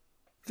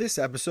This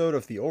episode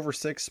of the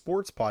Over6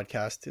 Sports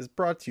Podcast is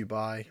brought to you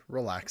by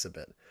Relax a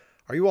Bit.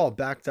 Are you all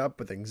backed up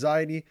with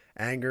anxiety,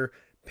 anger,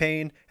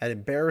 pain, and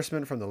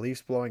embarrassment from the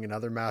Leafs blowing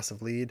another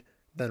massive lead?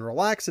 Then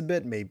Relax a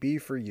Bit may be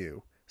for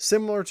you.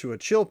 Similar to a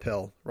chill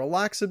pill,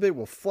 Relax a Bit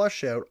will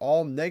flush out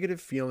all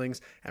negative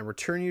feelings and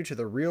return you to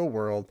the real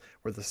world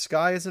where the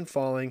sky isn't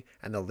falling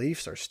and the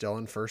Leafs are still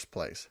in first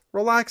place.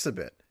 Relax a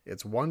Bit.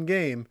 It's one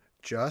game.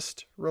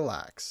 Just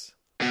relax.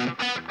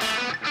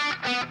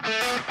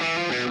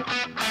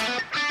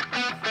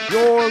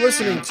 You're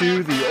listening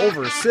to the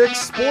Over6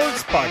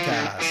 Sports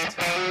Podcast.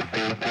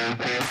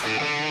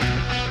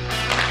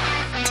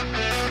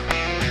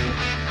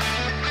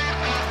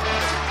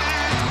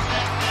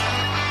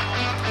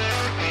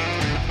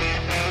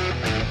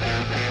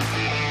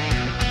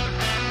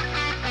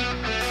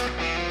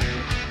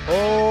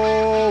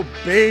 Oh,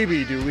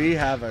 baby, do we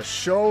have a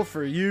show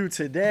for you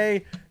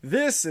today.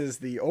 This is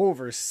the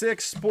Over6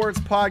 Sports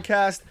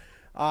Podcast.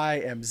 I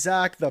am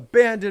Zach, the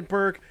Bandit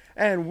Burke,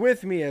 and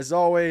with me, as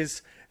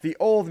always, the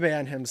old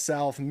man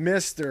himself,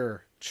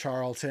 Mr.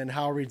 Charlton.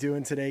 How are we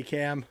doing today,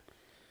 Cam?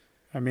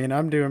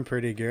 I'm doing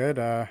pretty good.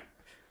 I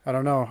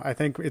don't know. I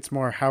think it's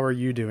more, how are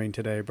you doing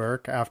today,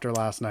 Burke, after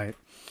last night?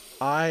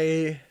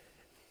 I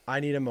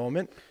need a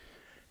moment,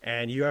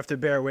 and you have to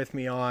bear with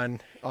me on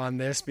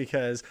this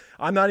because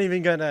I'm not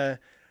even gonna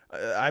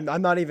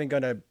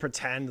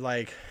pretend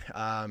like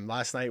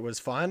last night was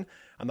fun.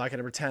 I'm not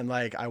gonna pretend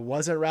like I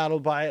wasn't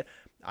rattled by it.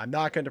 I'm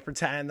not going to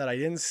pretend that I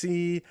didn't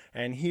see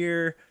and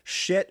hear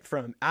shit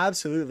from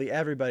absolutely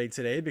everybody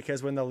today,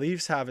 because when the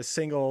Leafs have a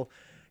single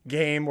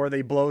game where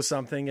they blow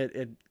something,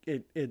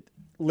 it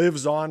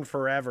lives on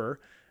forever,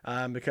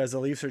 because the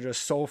Leafs are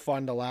just so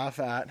fun to laugh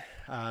at.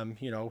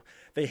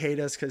 They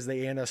hate us because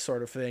they ain't us,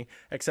 sort of thing,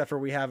 except for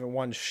we haven't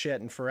won shit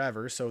in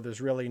forever. So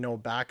there's really no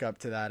backup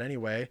to that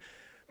anyway.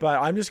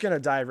 But I'm just going to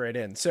dive right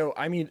in. So,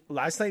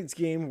 last night's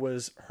game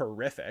was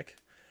horrific.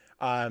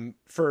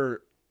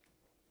 For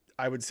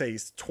I would say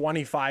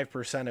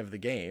 25% of the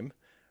game.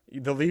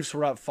 The Leafs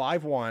were up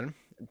 5-1,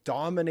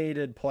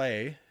 dominated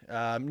play.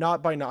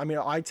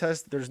 Eye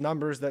test, there's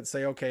numbers that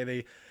say, okay,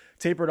 they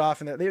tapered off,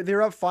 and they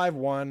were up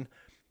 5-1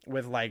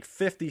 with like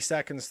 50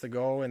 seconds to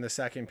go in the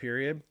second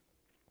period,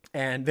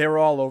 and they were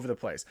all over the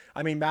place.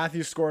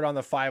 Matthews scored on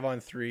the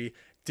 5-on-3,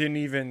 didn't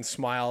even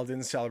smile,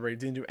 didn't celebrate,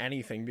 didn't do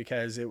anything,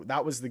 because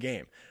that was the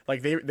game.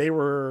 Like they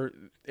were,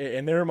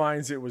 in their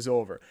minds, it was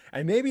over.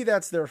 And maybe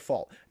that's their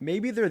fault.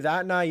 Maybe they're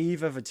that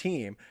naive of a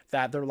team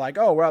that they're like,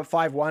 oh, we're up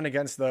 5-1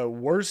 against the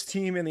worst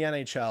team in the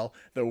NHL,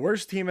 the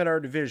worst team in our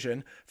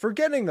division,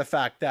 forgetting the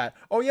fact that,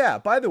 oh yeah,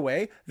 by the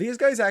way, these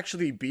guys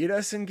actually beat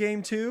us in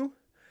game 2.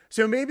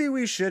 So maybe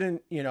we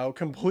shouldn't,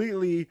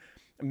 completely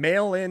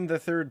mail in the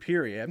third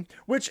period,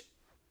 which,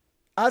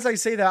 as I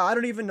say that, I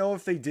don't even know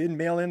if they did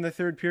mail in the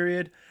third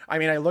period.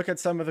 I look at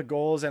some of the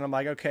goals and I'm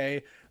like,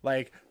 okay,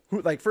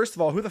 first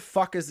of all, who the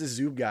fuck is this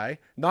Zub guy?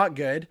 Not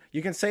good.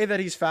 You can say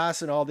that he's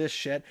fast and all this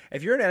shit.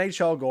 If you're an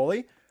NHL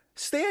goalie,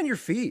 stay on your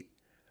feet.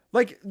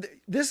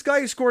 This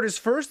guy scored his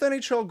first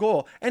NHL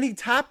goal and he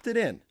tapped it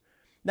in.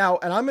 Now,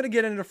 and I'm going to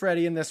get into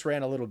Freddie in this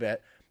rant a little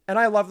bit. And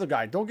I love the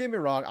guy. Don't get me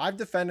wrong. I've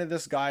defended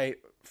this guy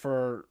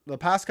for the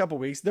past couple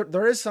weeks.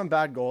 There is some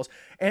bad goals.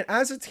 And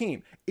as a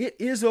team, it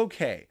is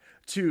okay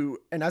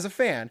and as a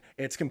fan,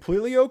 it's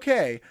completely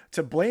okay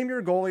to blame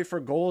your goalie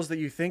for goals that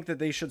you think that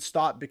they should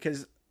stop,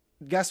 because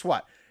guess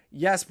what?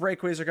 Yes,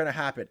 breakaways are going to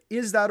happen.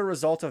 Is that a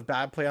result of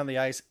bad play on the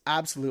ice?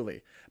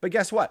 Absolutely. But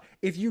guess what?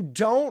 If you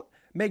don't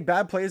make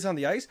bad plays on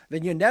the ice,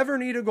 then you never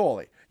need a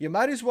goalie. You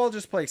might as well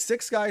just play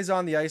 6 guys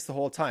on the ice the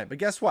whole time. But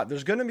guess what?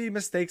 There's going to be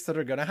mistakes that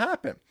are going to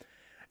happen.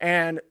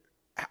 And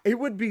it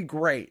would be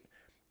great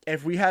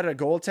if we had a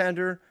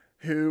goaltender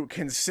who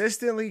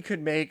consistently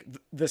could make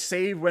the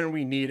save when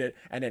we need it,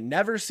 and it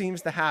never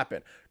seems to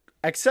happen.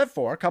 Except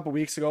for a couple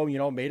weeks ago,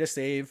 made a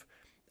save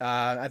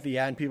at the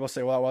end. People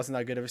say, well, it wasn't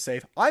that good of a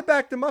save. I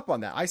backed him up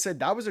on that. I said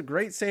that was a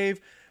great save.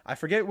 I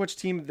forget which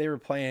team they were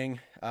playing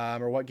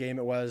or what game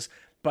it was,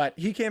 but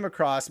he came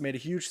across, made a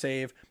huge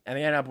save, and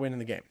they ended up winning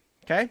the game.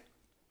 Okay?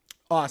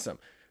 Awesome.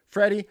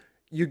 Freddie,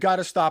 you got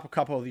to stop a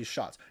couple of these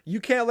shots.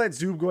 You can't let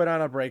Zub go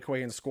down a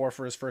breakaway and score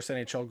for his first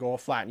NHL goal,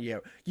 flatten you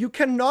out. You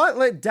cannot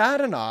let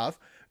Dadonov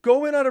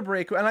go in on a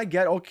breakaway. And I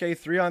get, okay,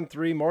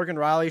 3-on-3, Morgan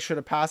Riley should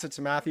have passed it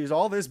to Matthews,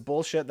 all this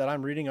bullshit that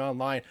I'm reading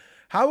online.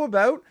 How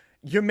about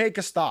you make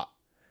a stop?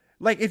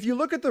 If you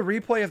look at the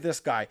replay of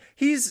this guy,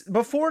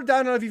 before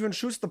Dadonov even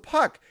shoots the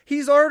puck,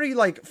 he's already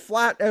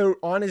flat out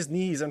on his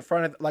knees in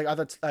front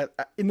of,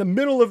 in the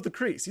middle of the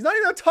crease. He's not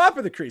even on top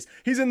of the crease.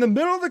 He's in the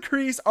middle of the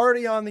crease,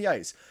 already on the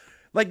ice.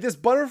 This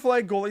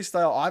butterfly goalie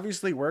style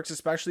obviously works,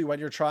 especially when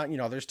you're trying,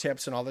 there's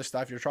tips and all this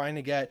stuff. You're trying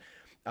to get,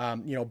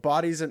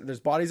 bodies, and there's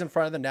bodies in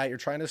front of the net. You're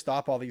trying to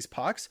stop all these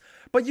pucks,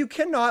 but you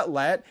cannot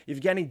let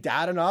Evgeny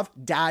Dadonov,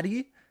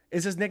 Daddy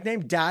is his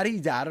nickname,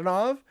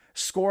 Dadonov,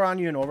 score on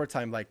you in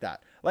overtime like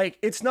that. Like,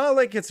 it's not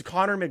like it's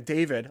Connor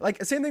McDavid.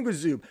 Like, same thing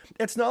with Zub.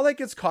 It's not like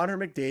it's Connor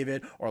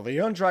McDavid or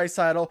Leon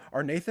Draisaitl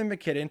or Nathan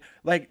McKinnon.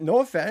 Like, no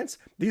offense.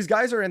 These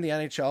guys are in the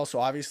NHL, so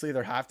obviously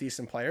they're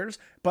half-decent players.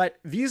 But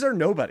these are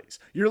nobodies.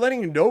 You're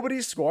letting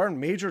nobody score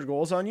major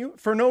goals on you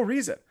for no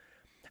reason.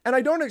 And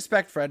I don't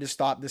expect Fred to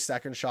stop the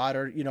second shot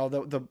or,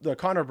 the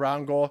Connor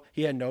Brown goal.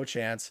 He had no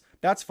chance.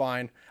 That's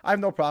fine. I have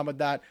no problem with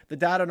that. The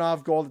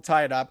Dadonov goal to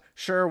tie it up.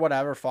 Sure,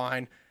 whatever,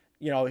 fine.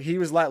 He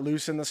was let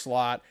loose in the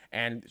slot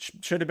and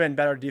should have been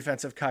better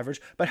defensive coverage.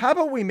 But how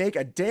about we make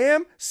a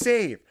damn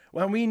save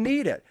when we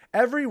need it?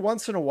 Every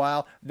once in a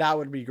while, that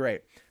would be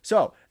great.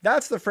 So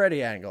that's the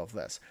Freddie angle of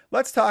this.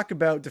 Let's talk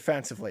about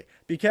defensively,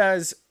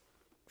 because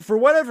for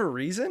whatever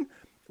reason,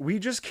 we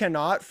just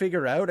cannot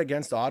figure out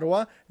against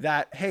Ottawa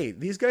that, hey,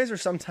 these guys are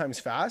sometimes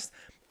fast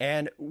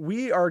and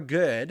we are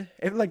good.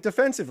 Like,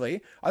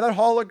 defensively, I thought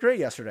Hall looked great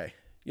yesterday.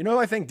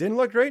 I think didn't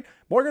look great.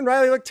 Morgan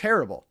Riley looked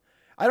terrible.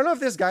 I don't know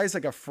if this guy's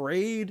like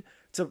afraid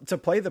to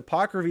play the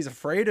puck or if he's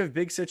afraid of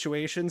big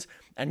situations.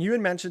 And you had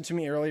mentioned to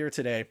me earlier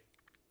today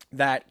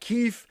that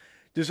Keefe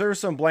deserves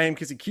some blame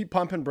because he keeps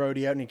pumping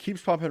Brody out and he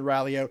keeps pumping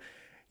Riley out.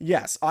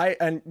 Yes,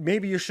 and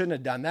maybe you shouldn't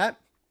have done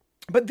that.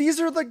 But these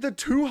are like the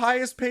two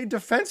highest paid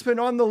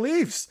defensemen on the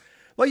Leafs.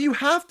 Like, you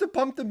have to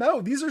pump them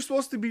out. These are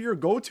supposed to be your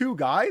go-to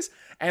guys,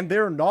 and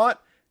they're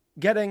not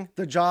getting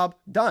the job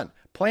done.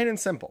 Plain and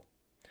simple.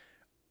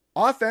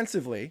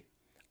 Offensively,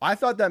 I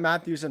thought that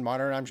Matthews and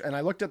Marner, and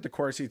I looked at the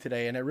Corsi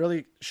today, and it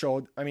really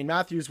showed. I mean,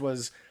 Matthews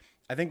was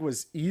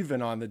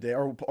even on the day,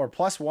 or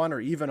 +1 or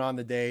even on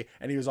the day,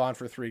 and he was on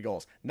for 3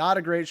 goals. Not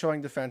a great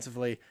showing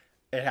defensively.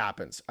 It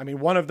happens. I mean,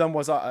 one of them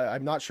was,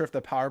 I'm not sure if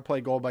the power play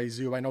goal by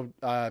Zub. I know,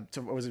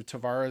 was it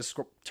Tavares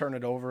turned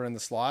it over in the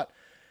slot,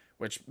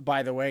 which,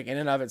 by the way, in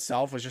and of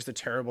itself was just a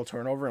terrible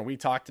turnover. And we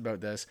talked about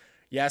this.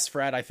 Yes,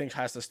 Fred, I think,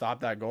 has to stop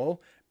that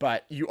goal,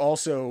 but you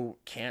also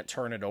can't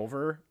turn it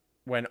over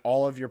when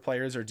all of your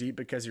players are deep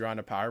because you're on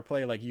a power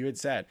play. Like you had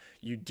said,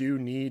 you do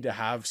need to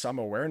have some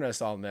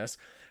awareness on this.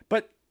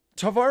 But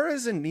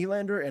Tavares and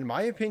Nylander, in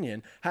my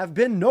opinion, have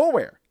been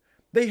nowhere.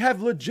 They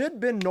have legit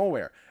been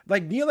nowhere.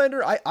 Like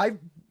Nylander, I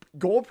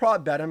goal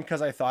prop bet him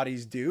because I thought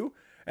he's due.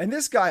 And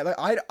this guy,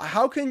 like,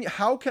 how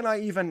can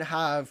I even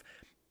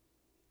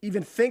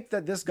think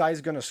that this guy's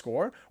going to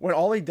score when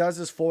all he does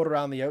is float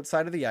around the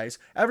outside of the ice?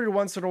 Every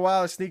once in a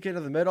while, I sneak into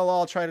the middle.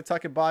 I'll try to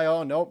tuck it by.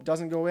 Oh, nope,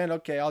 doesn't go in.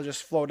 Okay, I'll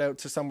just float out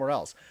to somewhere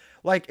else.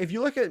 Like, if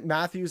you look at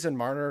Matthews and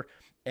Marner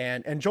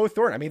and Joe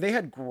Thornton, I mean, they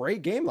had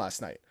great game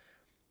last night.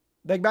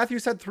 Like,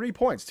 Matthews had 3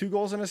 points, 2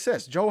 goals and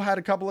assists. Joe had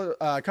a couple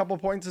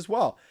of points as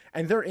well.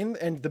 And they're in,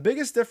 and the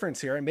biggest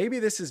difference here, and maybe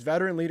this is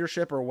veteran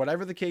leadership or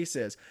whatever the case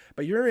is,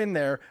 but you're in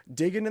there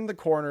digging in the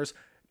corners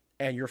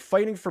and you're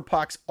fighting for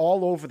pucks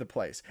all over the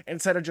place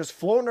instead of just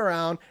floating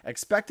around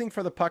expecting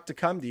for the puck to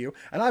come to you.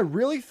 And I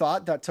really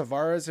thought that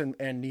Tavares and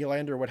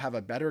Nylander would have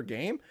a better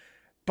game,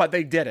 but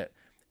they didn't.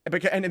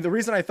 And the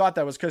reason I thought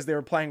that was because they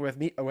were playing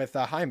with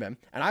Hyman,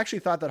 and I actually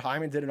thought that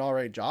Hyman did an all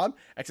right job,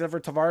 except for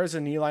Tavares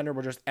and Nylander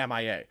were just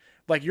MIA.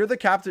 Like, you're the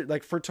captain.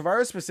 Like, for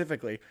Tavares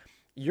specifically,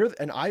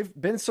 and I've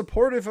been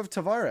supportive of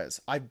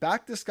Tavares. I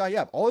backed this guy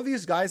up. All of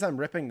these guys I'm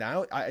ripping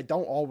now, I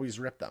don't always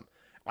rip them.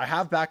 I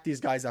have backed these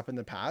guys up in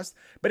the past,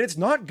 but it's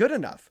not good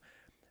enough.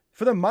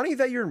 For the money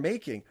that you're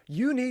making,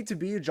 you need to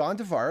be John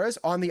Tavares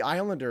on the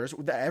Islanders.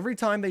 Every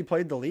time they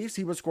played the Leafs,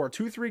 he would score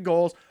 2-3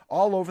 goals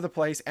all over the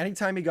place.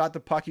 Anytime he got the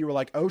puck, you were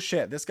like, oh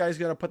shit, this guy's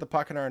going to put the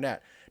puck in our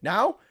net.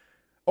 Now,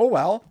 oh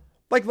well.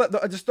 Like,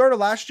 at the start of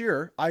last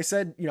year, I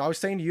said, I was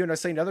saying to you and I was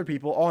saying to other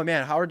people, oh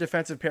man, how are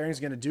defensive pairings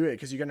going to do it?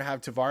 Because you're going to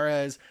have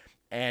Tavares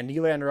and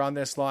Nylander on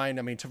this line.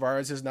 I mean,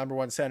 Tavares is number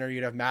 1 center.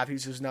 You'd have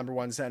Matthews who's number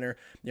 1 center.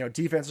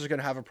 Defense is going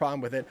to have a problem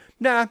with it.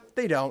 Nah,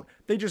 they don't.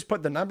 They just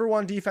put the number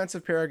 1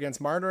 defensive pair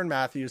against Marner and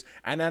Matthews.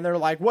 And then they're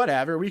like,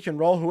 whatever, we can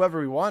roll whoever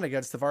we want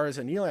against Tavares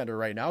and Nylander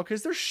right now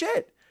because they're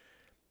shit.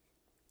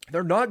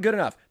 They're not good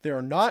enough.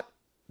 They're not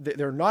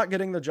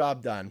getting the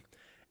job done.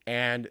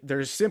 And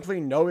there's simply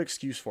no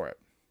excuse for it.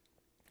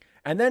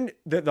 And then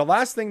the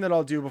last thing that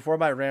I'll do before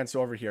my rant's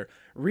over here,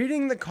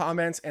 reading the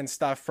comments and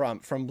stuff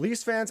from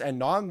Leafs fans and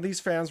non-Leafs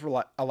fans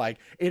were alike,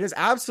 it is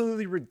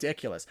absolutely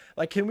ridiculous.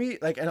 Like, can we,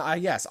 like, and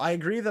I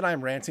agree that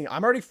I'm ranting.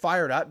 I'm already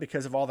fired up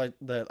because of all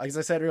the as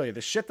I said earlier, the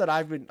shit that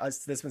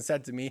that's been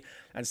said to me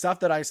and stuff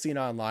that I've seen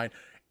online.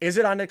 Is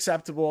it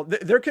unacceptable?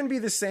 There can be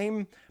the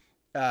same,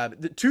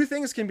 the two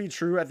things can be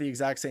true at the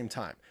exact same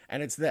time.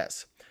 And it's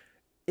this.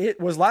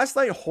 It was last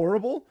night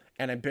horrible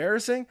and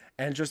embarrassing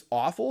and just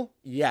awful?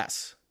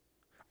 Yes.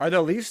 Are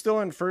the Leafs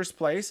still in first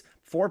place?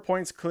 4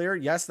 points clear.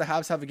 Yes, the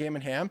Habs have a game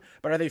in hand,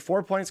 but are they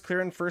 4 points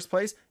clear in first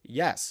place?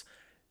 Yes.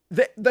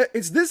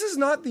 This is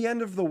not the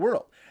end of the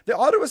world. The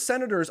Ottawa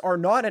Senators are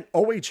not an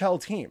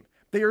OHL team.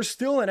 They are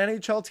still an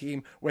NHL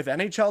team with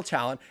NHL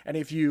talent, and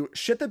if you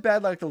shit the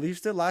bed like the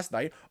Leafs did last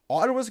night,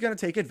 Ottawa's going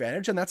to take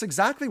advantage, and that's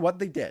exactly what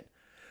they did.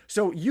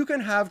 So you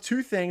can have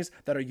two things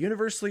that are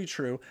universally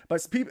true,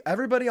 but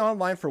everybody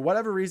online, for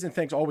whatever reason,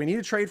 thinks, oh, we need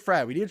to trade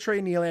Fred. We need to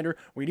trade Nylander.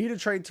 We need to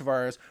trade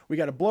Tavares. We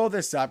got to blow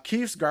this up.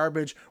 Keith's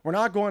garbage. We're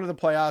not going to the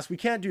playoffs. We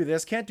can't do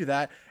this, can't do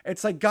that.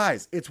 It's like,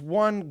 guys, it's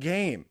one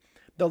game.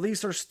 The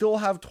Leafs still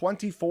have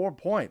 24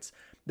 points.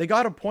 They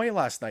got a point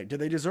last night.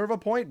 Did they deserve a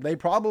point? They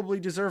probably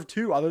deserve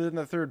two, other than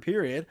the third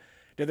period.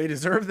 Did they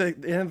deserve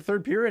in the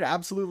third period?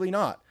 Absolutely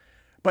not.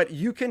 But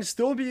you can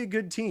still be a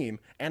good team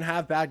and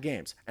have bad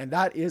games, and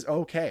that is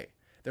okay.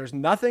 There's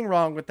nothing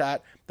wrong with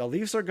that. The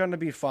Leafs are going to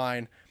be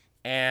fine,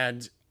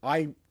 and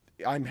I'm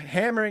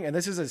hammering, and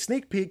this is a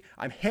sneak peek,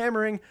 I'm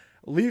hammering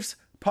Leafs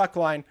puck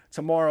line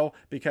tomorrow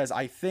because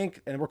I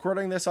think, and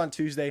recording this on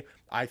Tuesday,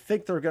 I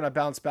think they're going to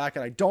bounce back,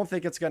 and I don't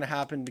think it's going to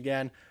happen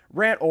again.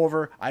 Rant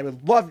over. I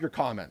would love your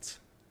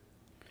comments.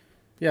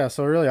 Yeah,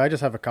 so really I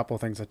just have a couple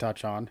things to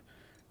touch on.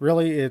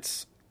 Really,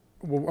 it's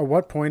at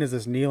what point is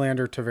this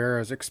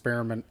Nylander-Tavares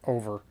experiment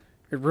over?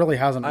 It really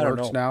hasn't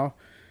worked now,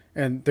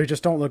 and they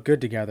just don't look good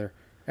together.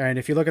 And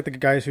if you look at the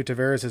guys who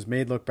Tavares has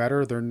made look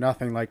better, they're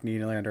nothing like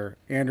Nylander.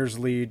 Anders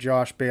Lee,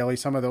 Josh Bailey,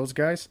 some of those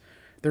guys,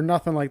 they're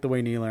nothing like the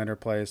way Nylander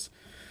plays.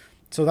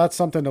 So that's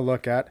something to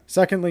look at.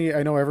 Secondly,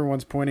 I know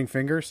everyone's pointing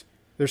fingers.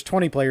 There's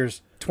 20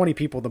 players, 20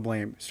 people to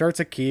blame. Starts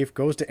at Keefe,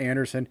 goes to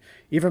Anderson.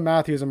 Even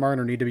Matthews and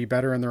Marner need to be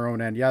better in their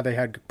own end. Yeah, they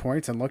had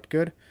points and looked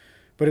good,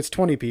 but it's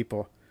 20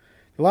 people.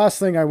 The last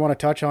thing I want to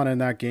touch on in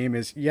that game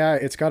is, yeah,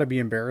 it's got to be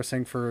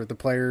embarrassing for the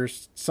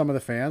players, some of the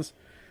fans,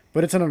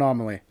 but it's an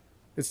anomaly.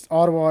 It's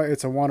Ottawa,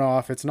 it's a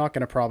one-off, it's not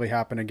going to probably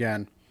happen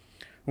again.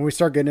 When we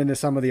start getting into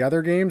some of the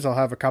other games, I'll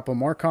have a couple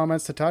more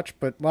comments to touch,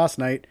 but last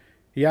night,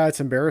 yeah, it's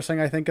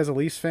embarrassing, I think, as a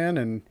Leafs fan,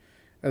 and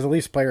as a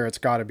Leafs player, it's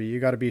got to be. You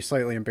got to be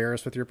slightly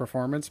embarrassed with your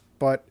performance,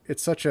 but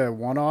it's such a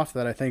one-off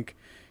that I think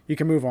you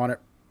can move on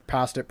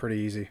past it pretty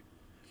easy.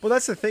 Well,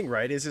 that's the thing,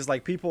 right? Is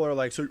like people are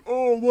like, so,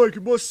 oh, like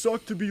it must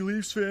suck to be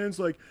Leafs fans.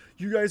 Like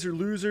you guys are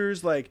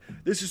losers. Like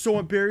this is so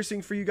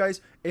embarrassing for you guys.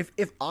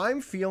 If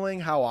I'm feeling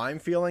how I'm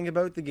feeling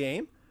about the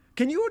game,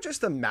 can you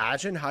just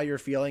imagine how you're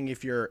feeling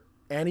if you're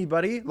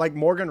anybody like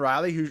Morgan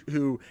Rielly,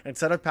 who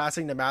instead of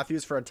passing to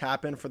Matthews for a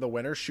tap in for the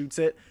winner, shoots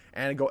it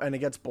and it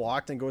gets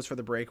blocked and goes for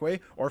the breakaway,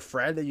 or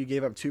Fred that you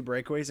gave up 2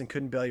 breakaways and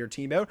couldn't bail your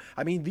team out.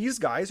 I mean, these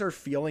guys are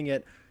feeling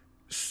it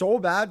so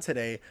bad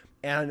today,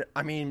 and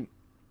I mean.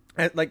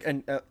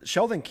 And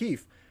Sheldon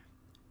Keefe,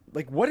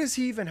 like, what does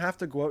he even have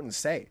to go out and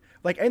say?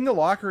 Like, in the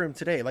locker room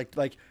today,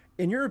 like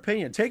in your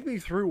opinion, take me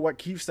through what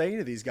Keefe's saying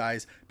to these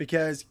guys,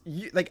 because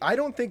I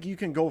don't think you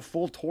can go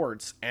full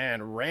torts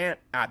and rant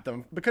at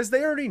them because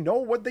they already know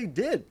what they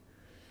did.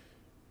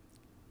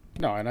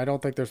 No, and I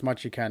don't think there's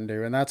much you can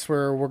do, and that's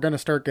where we're going to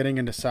start getting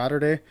into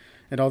Saturday.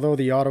 And although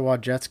the Ottawa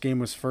Jets game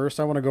was first,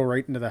 I want to go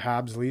right into the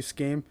Habs-Leafs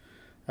game.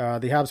 The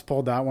Habs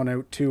pulled that one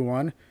out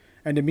 2-1.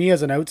 And to me,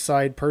 as an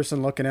outside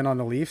person looking in on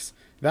the Leafs,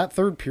 that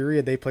third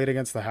period they played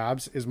against the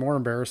Habs is more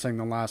embarrassing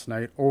than last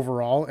night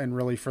overall and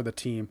really for the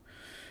team.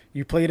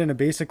 You played in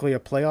basically a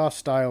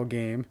playoff-style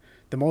game,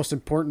 the most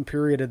important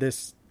period of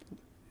this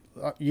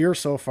year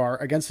so far,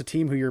 against a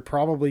team who you're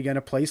probably going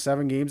to play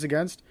 7 games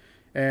against,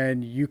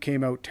 and you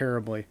came out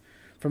terribly.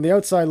 From the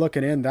outside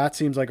looking in, that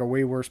seems like a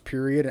way worse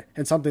period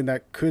and something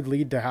that could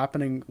lead to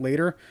happening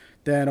later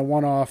than a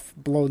one-off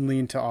blown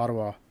lead to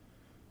Ottawa.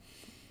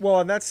 Well,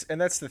 and that's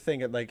the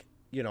thing. Like,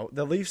 you know,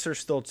 the Leafs are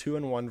still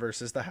 2-1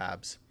 versus the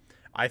Habs.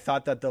 I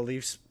thought that the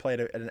Leafs played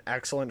an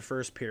excellent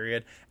first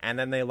period, and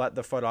then they let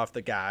the foot off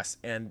the gas.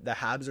 And the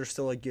Habs are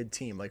still a good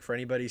team. Like, for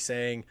anybody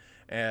saying,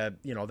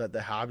 you know, that the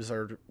Habs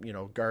are, you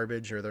know,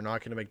 garbage or they're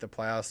not going to make the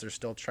playoffs, they're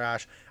still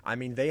trash. I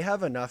mean, they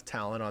have enough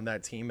talent on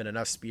that team and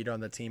enough speed on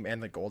the team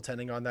and the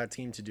goaltending on that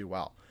team to do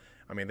well.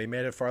 I mean, they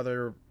made it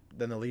farther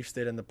than the Leafs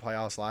did in the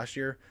playoffs last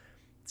year.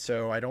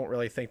 So I don't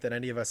really think that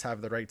any of us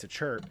have the right to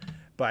chirp.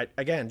 But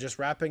again, just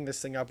wrapping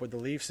this thing up with the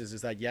Leafs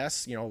is that,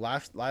 yes, you know,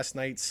 last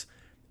night's,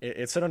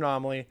 it's an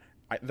anomaly.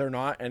 They're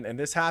not, and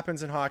this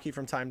happens in hockey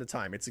from time to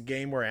time. It's a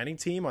game where any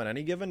team on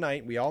any given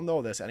night, we all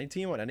know this, any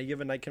team on any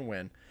given night can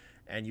win,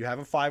 and you have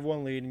a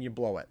 5-1 lead and you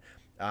blow it.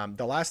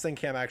 The last thing,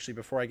 Cam, actually,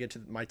 before I get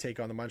to my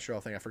take on the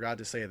Montreal thing, I forgot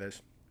to say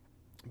this,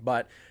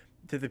 but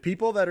to the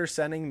people that are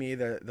sending me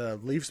the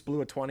Leafs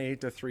blew a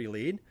 28-3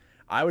 lead,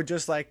 I would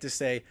just like to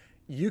say,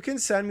 you can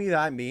send me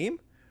that meme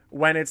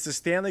when it's the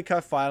Stanley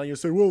Cup final. You'll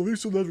say, well,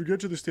 Leafs will never get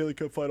to the Stanley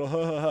Cup final.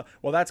 Ha, ha, ha.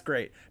 Well, that's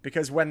great,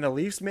 because when the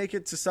Leafs make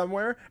it to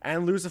somewhere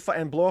and lose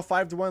and blow a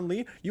 5-1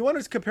 lead, you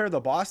want to compare the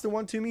Boston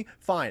one to me?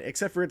 Fine,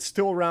 except for it's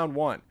still round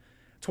 1.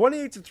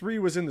 28-3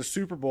 was in the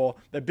Super Bowl,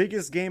 the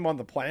biggest game on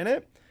the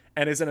planet,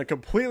 and is in a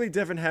completely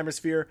different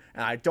hemisphere,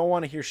 and I don't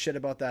want to hear shit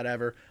about that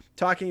ever.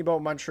 Talking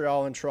about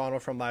Montreal and Toronto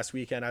from last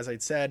weekend, as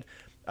I'd said,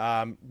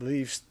 the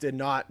Leafs did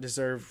not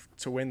deserve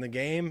to win the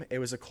game. It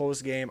was a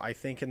close game. I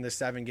think in the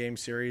 7-game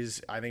series,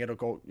 I think it'll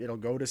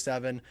go to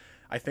 7.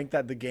 I think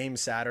that the game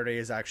Saturday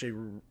is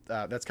actually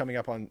that's coming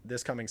up on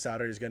this coming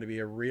Saturday is going to be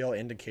a real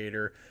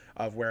indicator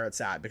of where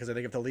it's at, because I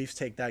think if the Leafs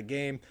take that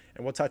game,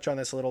 and we'll touch on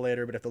this a little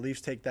later, but if the Leafs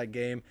take that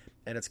game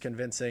and it's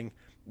convincing,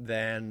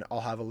 then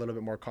I'll have a little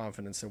bit more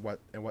confidence in what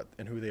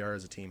and who they are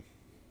as a team.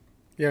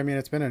 Yeah, I mean,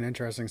 it's been an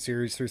interesting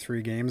series through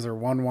 3 games. They're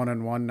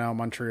 1-1-1 now.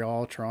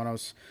 Montreal,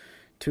 Toronto's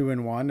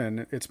 2-1,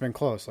 and it's been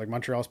close. Like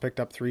Montreal's picked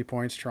up 3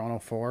 points, Toronto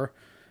 4.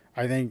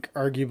 I think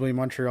arguably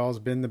Montreal's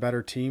been the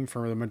better team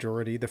for the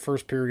majority. The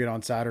first period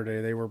on Saturday,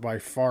 they were by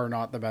far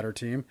not the better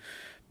team,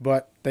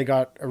 but they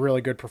got a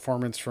really good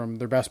performance from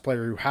their best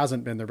player who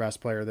hasn't been their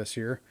best player this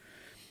year.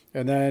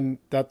 And then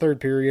that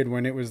third period,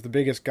 when it was the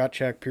biggest gut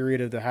check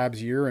period of the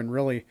Habs year, and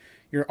really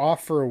you're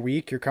off for a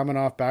week, you're coming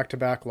off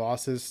back-to-back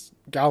losses.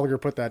 Gallagher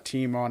put that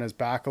team on his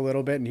back a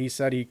little bit, and he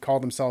said he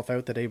called himself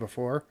out the day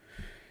before.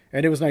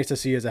 And it was nice to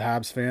see as a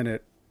Habs fan.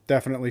 It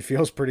definitely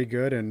feels pretty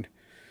good, and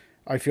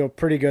I feel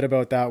pretty good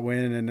about that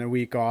win and a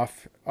week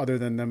off. Other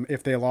than them,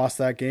 if they lost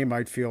that game,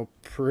 I'd feel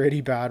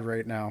pretty bad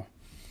right now.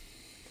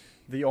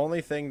 The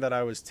only thing that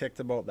I was ticked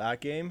about that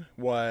game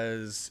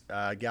was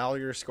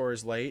Gallagher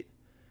scores late,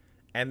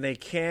 and they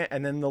can't.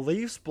 And then the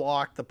Leafs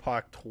blocked the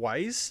puck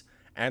twice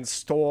and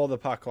stole the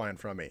puck line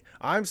from me.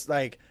 I'm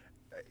like,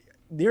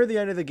 near the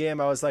end of the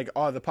game, I was like,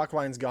 oh, the puck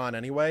line's gone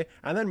anyway.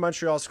 And then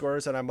Montreal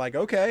scores, and I'm like,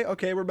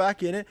 okay, we're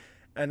back in it.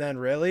 And then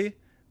really,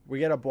 we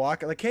get a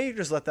block. Like, can't you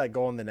just let that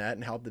go in the net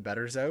and help the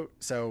bettors out?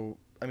 So,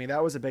 I mean,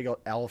 that was a big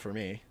L for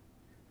me.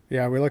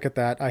 Yeah, we look at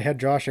that. I had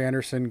Josh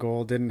Anderson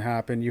goal, didn't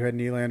happen. You had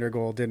Nylander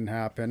goal, didn't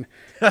happen.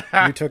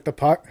 You took the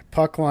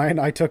puck line,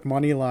 I took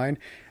money line,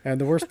 and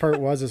the worst part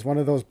is one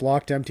of those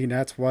blocked empty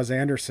nets was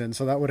Anderson,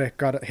 so that would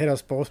have hit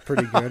us both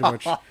pretty good.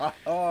 Which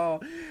oh,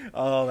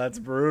 that's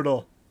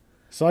brutal.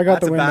 So I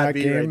got the win that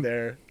game right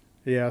there.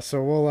 Yeah,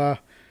 so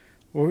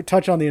we'll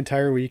touch on the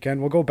entire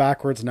weekend. We'll go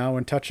backwards now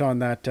and touch on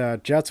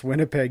that Jets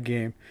Winnipeg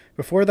game.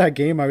 Before that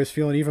game, I was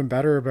feeling even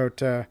better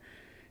about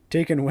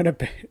taking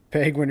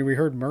Winnipeg when we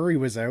heard Murray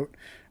was out.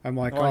 I'm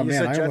like, oh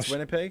man, I Jets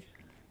Winnipeg?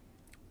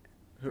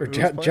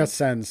 Jets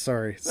Sens,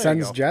 sorry.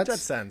 Sens Jets?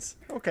 Jets Sens.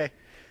 Okay.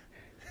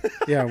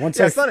 Yeah,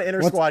 it's not an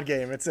inter-squad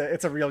game. It's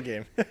a real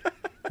game.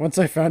 Once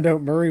I found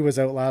out Murray was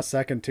out last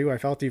second too, I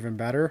felt even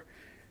better.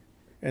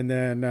 And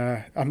then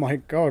I'm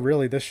like, oh,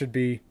 really, this should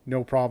be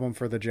no problem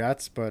for the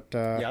Jets. But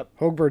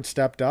Hogberg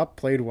stepped up,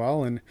 played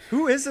well. And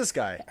who is this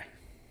guy?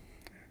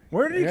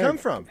 Where did he come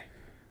from?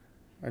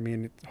 I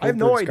mean, I have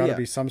no idea. Got to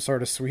be some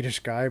sort of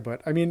Swedish guy,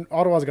 but I mean,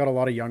 Ottawa's got a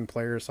lot of young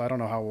players, so I don't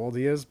know how old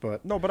he is,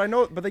 but no, but I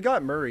know, but they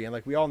got Murray, and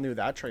like we all knew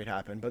that trade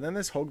happened. But then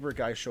this Hogberg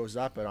guy shows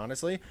up, and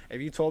honestly,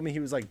 if you told me he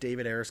was like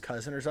David Ayer's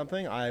cousin or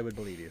something, I would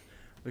believe you,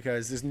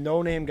 because this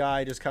no-name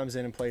guy just comes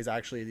in and plays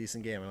actually a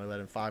decent game, and I let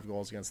in 5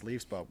 goals against the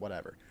Leafs, but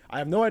whatever. I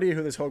have no idea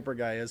who this Hogberg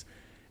guy is,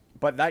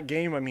 but that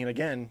game, I mean,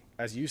 again,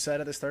 as you said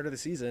at the start of the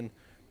season,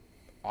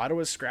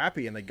 Ottawa's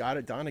scrappy, and they got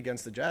it done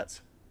against the Jets.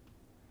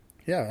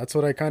 Yeah, that's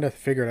what I kind of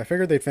figured. I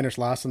figured they'd finish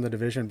last in the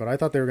division, but I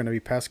thought they were going to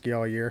be pesky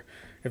all year.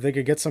 If they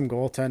could get some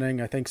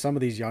goaltending, I think some of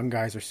these young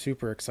guys are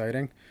super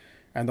exciting,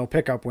 and they'll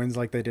pick up wins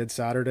like they did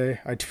Saturday.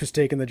 I was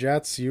taking the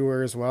Jets. You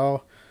were as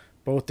well.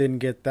 Both didn't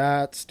get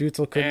that.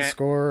 Stützle couldn't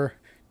score.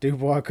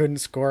 Dubois couldn't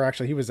score.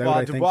 Actually, he was out, I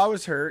think. Dubois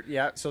was hurt,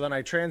 yeah. So then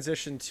I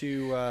transitioned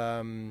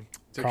to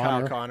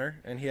Kyle Connor,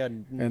 and he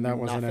had and that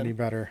wasn't any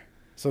better.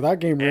 So that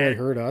game really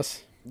hurt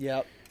us.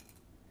 Yep.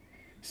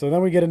 So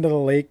then we get into the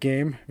late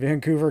game,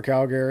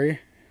 Vancouver-Calgary.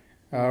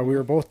 We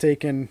were both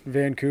taking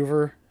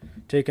Vancouver,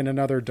 taking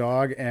another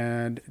dog,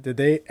 and did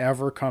they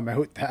ever come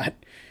out that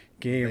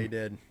game? They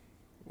did.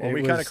 Well,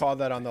 we kind of called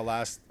that on the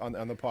last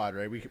on the pod,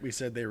 right? We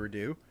said they were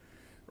due,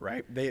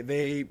 right?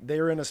 They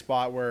were in a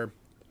spot where,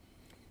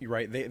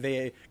 right?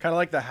 They kind of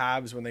like the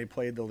Habs when they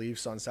played the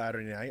Leafs on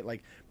Saturday night.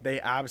 Like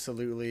they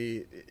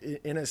absolutely,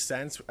 in a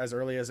sense, as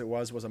early as it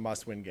was a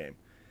must-win game.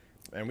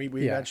 And we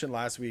mentioned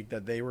last week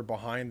that they were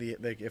behind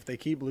if they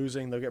keep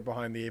losing, they'll get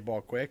behind the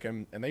 8-ball quick,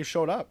 and they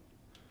showed up.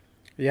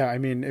 Yeah, I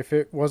mean, if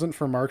it wasn't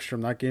for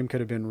Markstrom, that game could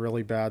have been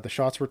really bad. The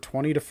shots were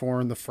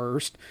 20-4 in the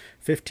first,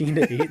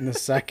 15-8 in the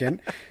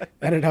second,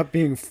 ended up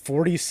being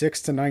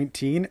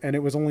 46-19, and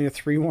it was only a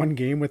 3-1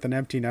 game with an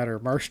empty netter.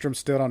 Markstrom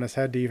stood on his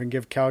head to even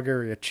give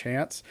Calgary a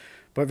chance,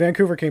 but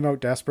Vancouver came out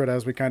desperate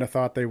as we kind of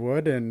thought they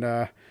would, and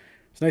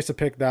it's nice to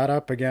pick that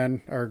up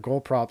again. Our goal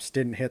props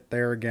didn't hit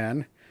there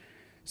again.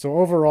 So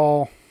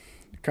overall,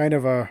 kind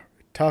of a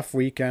tough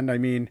weekend. I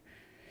mean,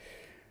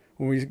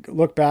 when we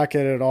look back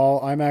at it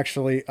all, I'm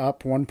actually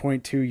up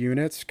 1.2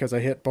 units because I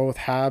hit both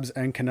Habs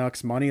and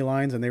Canucks money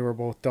lines, and they were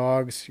both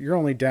dogs. You're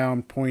only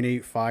down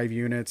 0.85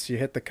 units. You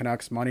hit the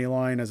Canucks money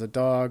line as a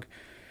dog.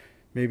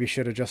 Maybe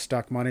should have just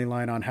stuck money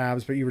line on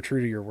Habs, but you were true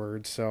to your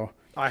word. So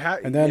I had.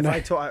 And then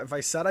if I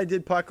said I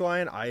did puck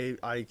line,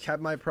 I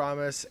kept my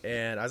promise.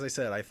 And as I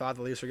said, I thought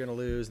the Leafs were going to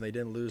lose, and they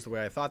didn't lose the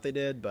way I thought they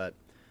did, but.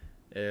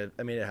 It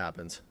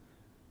happens.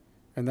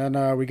 And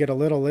then we get a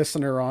little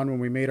listener on when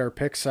we made our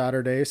pick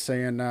Saturday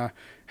saying,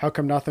 how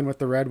come nothing with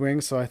the Red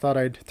Wings? So I thought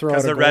I'd throw out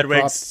a goal prop. Because the Red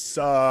Wings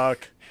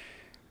suck.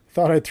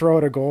 Thought I'd throw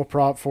out a goal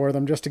prop for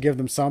them just to give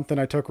them something.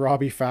 I took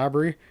Robbie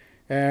Fabry,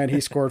 and he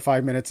scored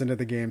 5 minutes into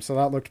the game. So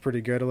that looked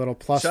pretty good. A little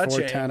plus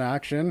 410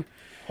 action.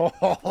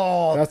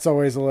 That's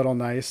always a little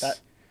nice.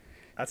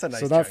 That's a nice.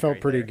 So that felt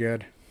pretty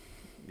good.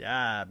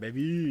 Yeah,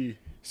 baby.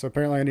 So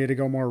apparently I need to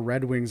go more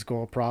Red Wings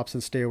goal props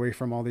and stay away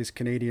from all these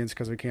Canadians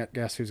because we can't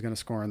guess who's going to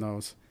score in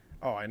those.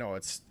 Oh, I know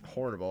it's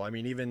horrible. I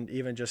mean,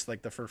 even just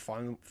like the for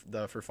fun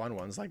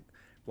ones, like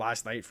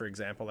last night, for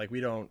example. Like we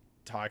don't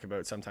talk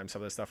about sometimes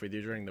some of the stuff we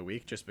do during the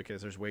week just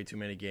because there's way too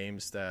many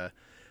games to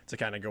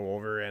kind of go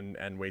over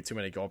and way too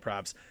many goal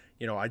props.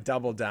 You know, I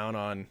doubled down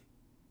on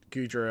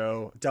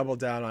Goudreau, doubled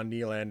down on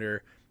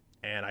Nylander,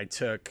 and I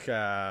took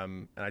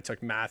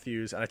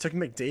Matthews and I took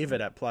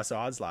McDavid at plus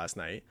odds last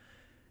night.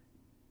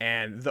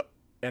 And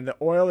the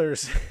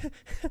Oilers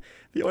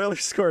the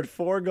Oilers scored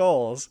 4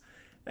 goals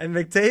and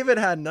McDavid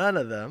had none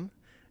of them.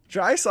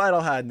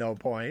 Draisaitl had no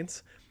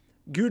points.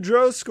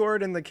 Goudreau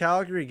scored in the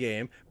Calgary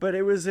game, but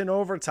it was in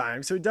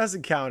overtime, so it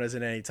doesn't count as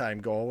an anytime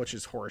goal, which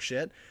is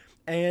horseshit.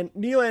 And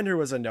Nylander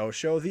was a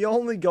no-show. The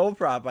only goal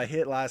prop I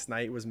hit last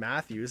night was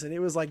Matthews, and it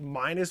was like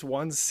minus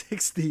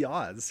 160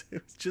 odds.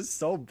 It was just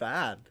so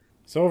bad.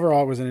 So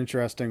overall, it was an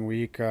interesting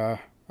week.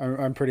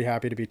 I'm pretty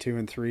happy to be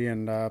 2-3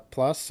 and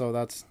plus, so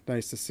that's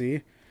nice to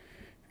see.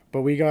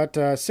 But we got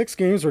 6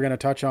 games we're going to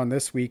touch on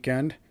this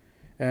weekend.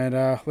 And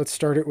let's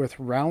start it with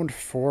round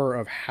 4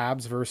 of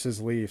Habs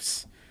versus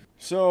Leafs.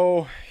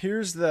 So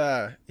here's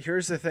the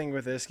thing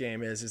with this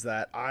game is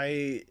that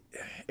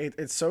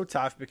it's so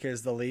tough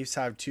because the Leafs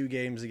have 2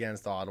 games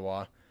against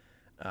Ottawa.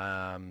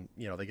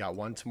 They got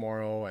one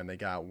tomorrow and they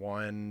got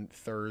one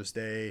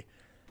Thursday.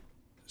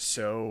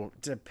 So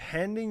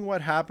depending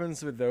what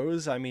happens with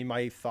those, I mean,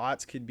 my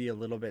thoughts could be a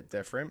little bit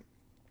different,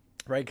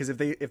 right? Because if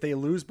they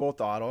lose both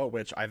to Ottawa,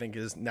 which I think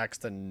is next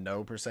to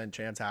no %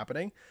 chance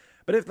happening,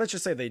 but if let's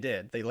just say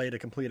they laid a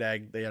complete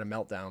egg, they had a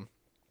meltdown,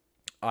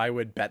 I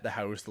would bet the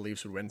house the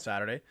Leafs would win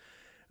Saturday.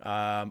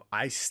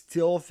 I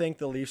still think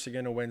the Leafs are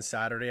going to win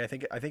Saturday. I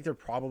think they're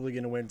probably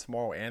going to win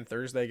tomorrow and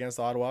Thursday against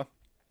Ottawa,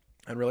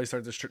 and really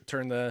start to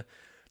turn the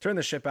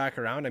ship back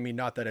around. I mean,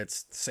 not that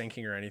it's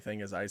sinking or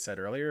anything, as I said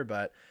earlier,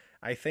 but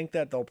I think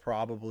that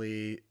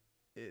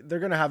they're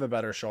going to have a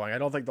better showing. I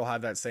don't think they'll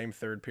have that same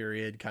third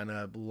period kind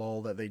of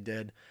lull that they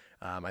did.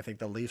 I think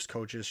the Leafs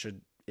coaches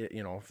should,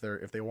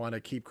 if they want to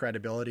keep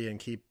credibility and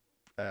keep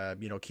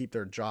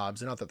their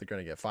jobs, not that they're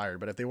going to get fired,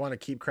 but if they want to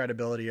keep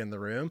credibility in the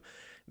room,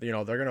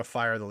 they're going to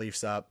fire the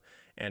Leafs up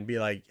and be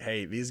like,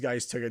 hey, these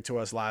guys took it to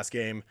us last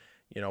game.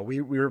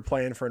 We were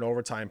playing for an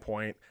overtime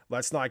point.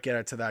 Let's not get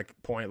it to that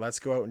point. Let's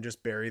go out and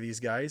just bury these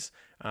guys.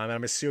 And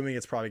I'm assuming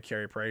it's probably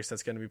Carey Price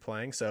that's going to be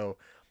playing. So,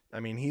 I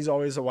mean, he's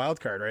always a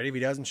wild card, right? If he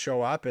doesn't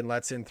show up and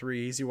lets in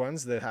 3 easy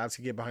ones, the Habs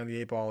can get behind the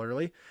 8 ball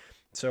early.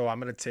 So I'm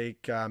going to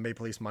take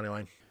Maple Leafs money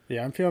line.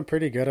 Yeah, I'm feeling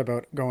pretty good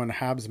about going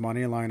Habs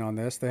money line on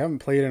this. They haven't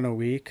played in a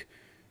week.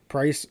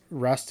 Price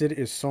rested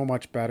is so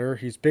much better.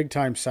 He's big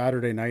time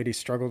Saturday night. He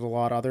struggled a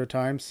lot other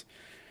times.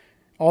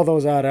 All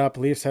those add up.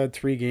 Leafs had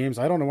 3 games.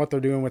 I don't know what they're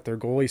doing with their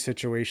goalie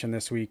situation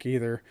this week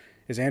either.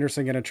 Is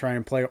Anderson going to try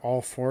and play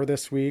all 4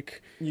 this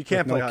week? You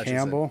can't play no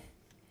Campbell.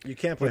 You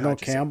can't play with no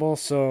Campbell.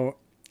 So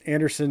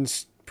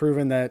Anderson's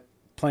proven that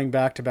playing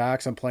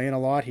back-to-backs and playing a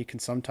lot, he can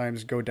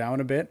sometimes go down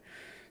a bit.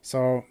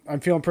 So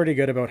I'm feeling pretty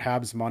good about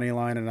Habs money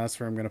line, and that's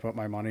where I'm going to put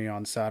my money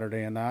on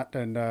Saturday and that,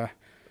 and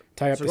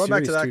tie up the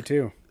series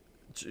 2-2.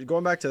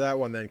 Going back to that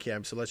one then,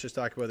 Cam, so let's just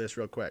talk about this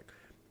real quick.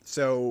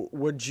 So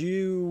would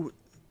you,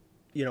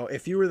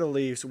 if you were the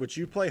Leafs, would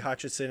you play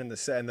Hutchinson in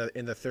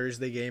the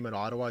Thursday game in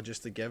Ottawa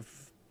just to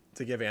give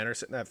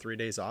Anderson that 3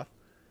 days off?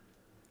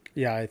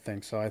 Yeah, I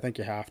think so. I think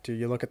you have to.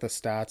 You look at the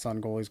stats on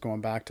goalies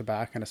going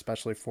back-to-back, and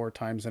especially 4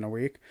 times in a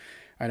week.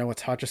 I know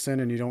it's Hutchison,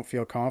 and you don't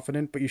feel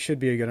confident, but you should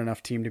be a good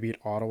enough team to beat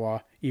Ottawa,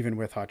 even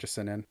with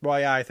Hutchison in. Well,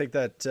 yeah, I think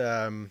that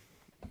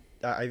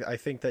I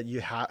think that you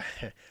have.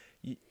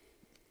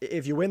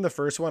 If you win the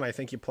first one, I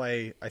think you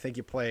play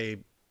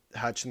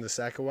Hutch in the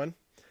second one.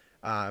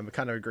 I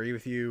kind of agree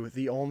with you.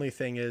 The only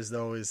thing is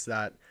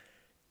that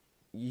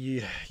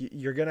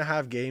you're gonna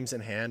have games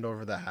in hand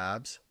over the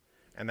Habs.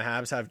 And the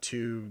Habs have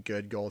 2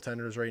 good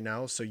goaltenders right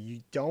now, so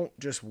you don't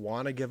just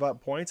want to give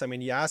up points. I mean,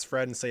 you ask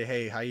Fred and say,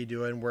 "Hey, how you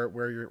doing?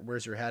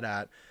 Where's your head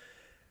at?"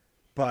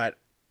 But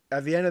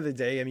at the end of the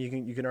day, I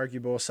mean, you can argue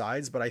both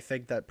sides, but I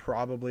think that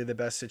probably the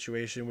best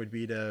situation would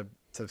be to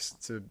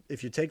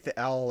if you take the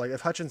L, like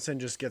if Hutchinson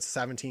just gets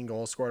 17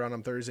 goals scored on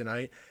him Thursday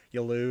night,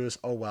 you lose.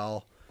 Oh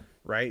well.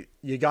 Right?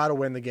 You got to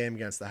win the game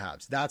against the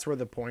Habs. That's where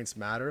the points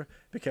matter,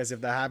 because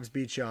if the Habs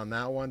beat you on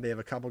that one, they have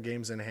a couple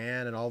games in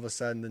hand, and all of a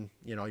sudden,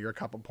 you're a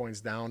couple points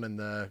down in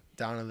the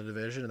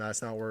division, and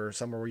that's not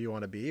somewhere where you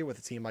want to be with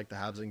a team like the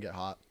Habs and get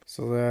hot.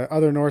 So the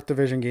other North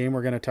Division game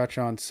we're going to touch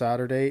on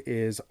Saturday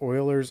is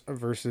Oilers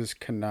versus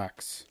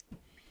Canucks.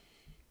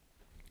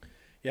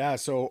 Yeah,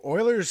 so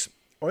Oilers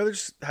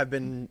have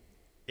been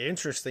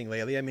interesting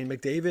lately. I mean,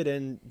 McDavid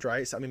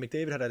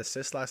had an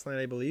assist last night,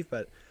 I believe,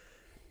 but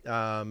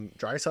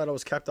Draisaitl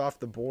was kept off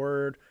the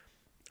board.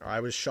 I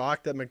was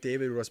shocked that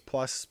McDavid was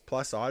plus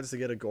odds to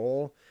get a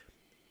goal.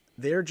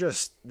 They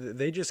just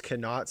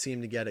cannot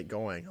seem to get it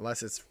going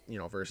unless it's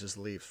versus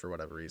the Leafs for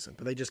whatever reason.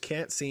 But they just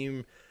can't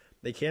seem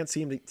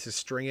to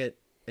string it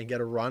and get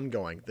a run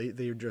going.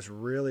 They're just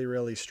really,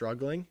 really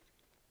struggling.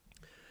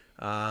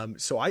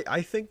 So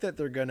I think that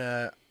they're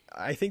gonna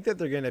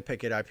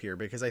pick it up here,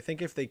 because I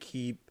think if they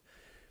keep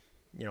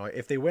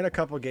if they win a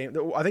couple games,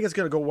 I think it's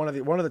going to go one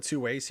of the two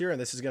ways here, and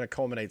this is going to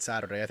culminate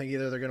Saturday. I think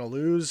either they're going to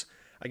lose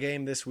a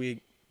game this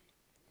week,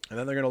 and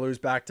then they're going to lose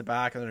back to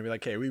back, and they're going to be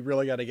like, "Okay, we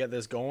really got to get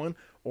this going,"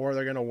 or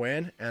they're going to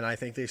win, and I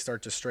think they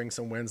start to string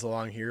some wins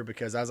along here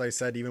because, as I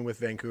said, even with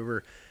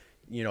Vancouver,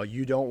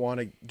 you don't want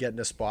to get in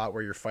a spot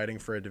where you're fighting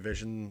for a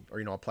division or,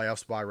 a playoff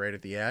spot right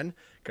at the end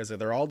because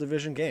they're all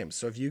division games.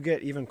 So if you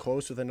get even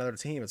close with another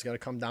team, it's going to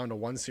come down to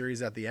one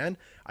series at the end.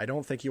 I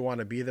don't think you want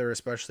to be there,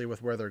 especially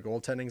with where their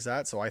goaltending's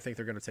at. So I think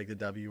they're going to take the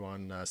W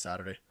on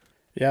Saturday.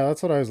 Yeah,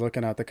 that's what I was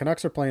looking at. The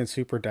Canucks are playing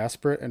super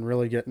desperate and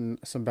really getting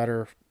some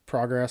better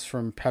progress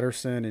from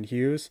Pettersson and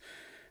Hughes.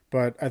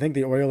 But I think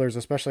the Oilers,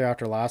 especially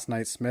after last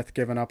night, Smith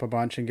giving up a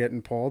bunch and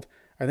getting pulled,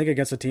 I think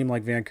against a team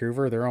like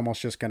Vancouver, they're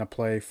almost just going to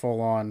play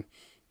full on,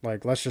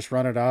 like, let's just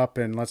run it up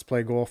and let's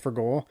play goal for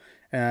goal.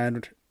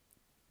 And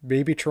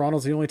maybe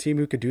Toronto's the only team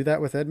who could do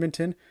that with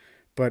Edmonton,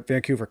 but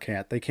Vancouver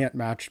can't. They can't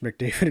match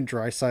McDavid and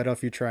Draisaitl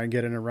if you try and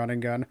get in a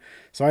running gun.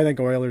 So I think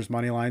Oilers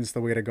money line's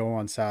the way to go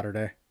on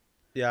Saturday.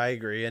 Yeah, I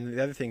agree. And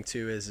the other thing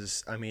too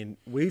is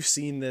we've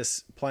seen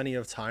this plenty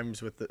of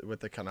times with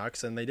the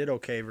Canucks, and they did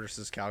okay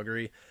versus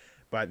Calgary,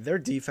 but their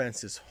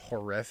defense is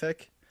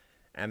horrific,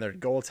 and their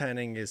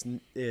goaltending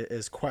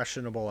is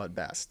questionable at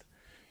best.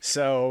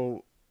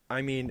 So,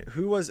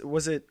 who was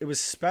it? It was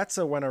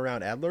Spezza went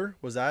around Edler.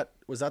 Was that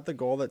the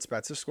goal that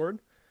Spezza scored?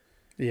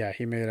 Yeah,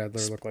 he made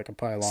Edler look like a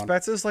pylon.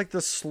 Spezza's like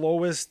the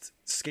slowest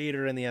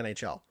skater in the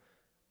NHL.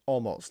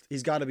 Almost.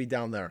 He's got to be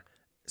down there.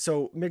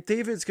 So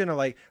McDavid's gonna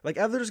like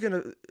Edler's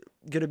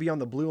gonna be on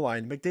the blue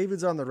line.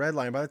 McDavid's on the red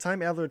line. By the time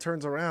Edler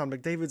turns around,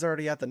 McDavid's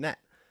already at the net,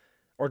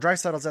 or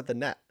Draisaitl's at the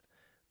net.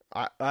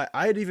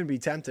 I'd even be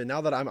tempted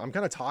now that I'm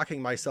kind of talking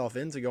myself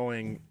into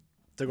going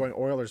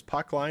Oilers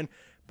puck line,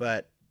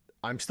 but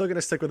I'm still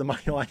gonna stick with the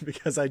money line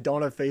because I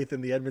don't have faith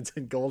in the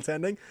Edmonton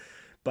goaltending.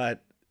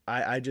 But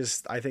I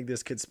think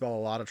this could spell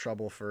a lot of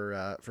trouble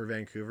for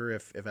Vancouver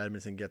if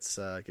Edmonton gets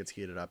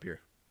heated up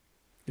here.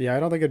 Yeah,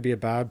 I don't think it'd be a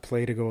bad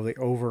play to go the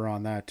over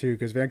on that too,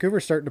 because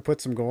Vancouver's starting to put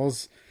some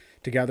goals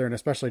together, and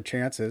especially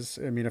chances.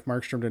 I mean, if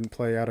Markstrom didn't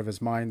play out of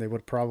his mind, they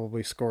would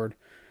probably scored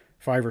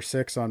 5 or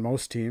 6 on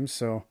most teams.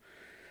 So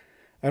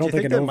I don't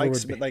think an over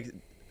would be. Do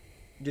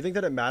you think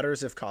that it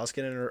matters if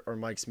Koskinen or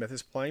Mike Smith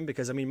is playing?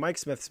 Because Mike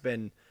Smith's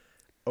been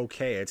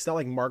okay. It's not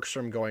like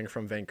Markstrom going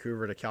from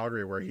Vancouver to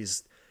Calgary where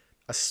he's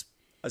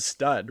a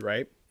stud,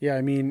 right? Yeah,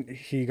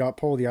 he got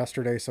pulled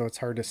yesterday, so it's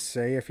hard to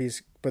say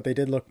but they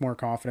did look more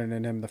confident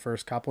in him the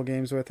first couple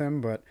games with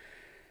him, but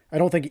I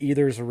don't think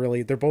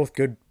they're both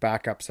good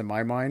backups in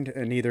my mind,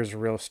 and neither's a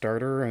real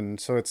starter, and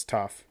so it's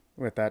tough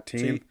with that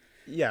team.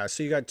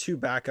 So you got 2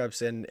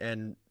 backups,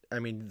 and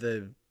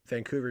the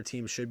Vancouver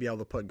team should be able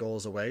to put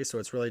goals away, so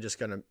it's really just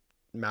going to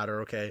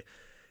matter, okay,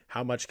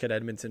 how much could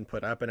Edmonton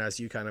put up, and as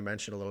you kind of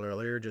mentioned a little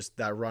earlier, just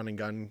that run and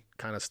gun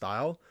kind of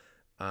style.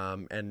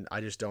 And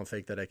I just don't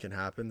think that it can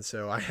happen.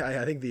 So I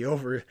think the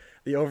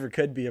over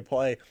could be a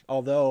play.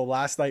 Although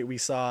last night we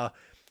saw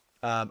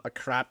a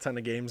crap ton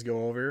of games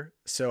go over.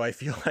 So I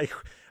feel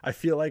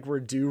like we're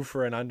due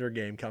for an under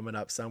game coming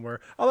up somewhere.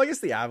 Oh, I guess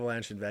the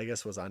Avalanche in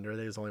Vegas was under.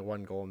 There was only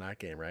 1 goal in that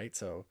game, right?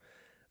 So,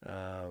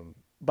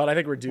 but I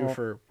think we're due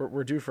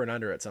for an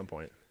under at some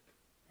point.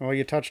 Well,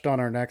 you touched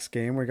on our next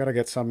game. We got to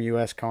get some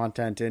U.S.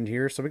 content in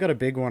here. So we got a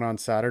big one on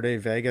Saturday.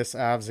 Vegas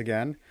Avs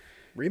again.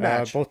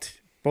 Rematch.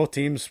 Both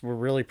teams were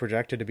really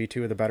projected to be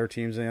 2 of the better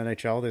teams in the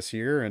NHL this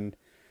year, and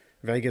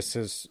Vegas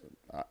is,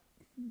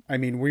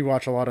 we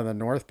watch a lot of the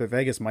North, but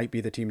Vegas might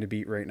be the team to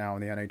beat right now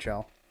in the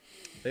NHL.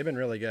 They've been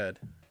really good.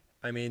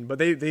 But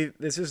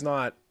this is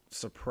not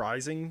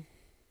surprising,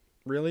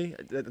 really,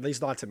 at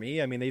least not to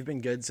me. They've been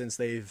good since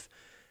they've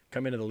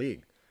come into the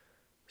league.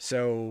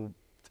 So,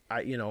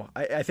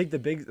 I think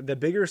the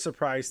bigger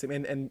surprise to me,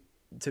 and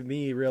to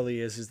me really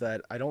is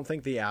that I don't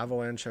think the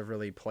Avalanche have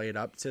really played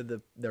up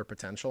to their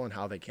potential and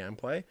how they can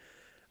play.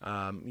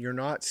 You're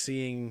not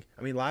seeing,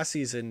 last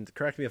season,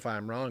 correct me if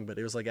I'm wrong, but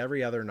it was like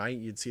every other night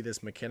you'd see this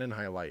McKinnon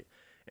highlight,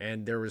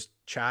 and there was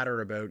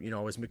chatter about,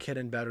 is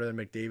McKinnon better than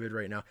McDavid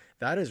right now?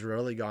 That has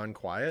really gone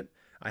quiet.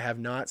 I have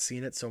not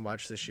seen it so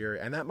much this year.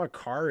 And that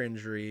Makar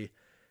injury,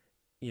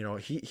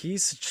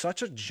 he's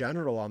such a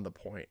general on the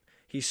point.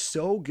 He's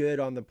so good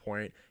on the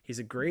point. He's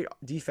a great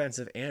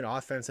defensive and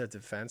offensive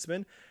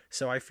defenseman.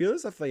 So I feel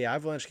as if the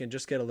Avalanche can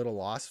just get a little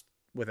lost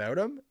without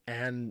him.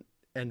 And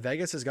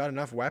Vegas has got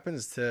enough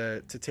weapons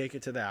to take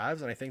it to the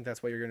Avs. And I think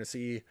that's what you're going to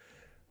see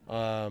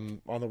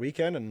on the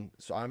weekend. And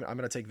so I'm going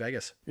to take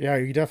Vegas. Yeah,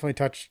 you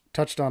definitely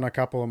touched on a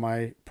couple of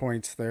my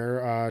points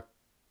there.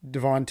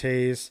 Devon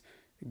Toews,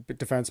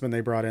 defenseman they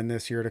brought in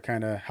this year to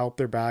kind of help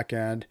their back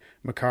end.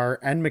 Makar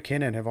and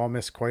McKinnon have all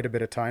missed quite a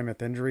bit of time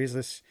with injuries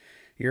this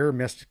year,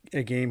 missed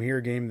a game here,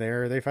 game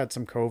there. They've had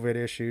some COVID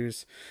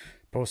issues,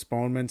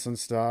 postponements and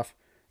stuff.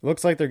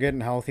 Looks like they're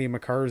getting healthy.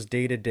 Makar's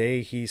day to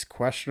day, he's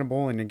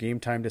questionable in a game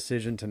time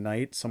decision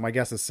tonight. So my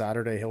guess is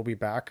Saturday he'll be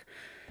back.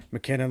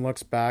 McKinnon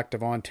looks back.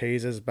 Devon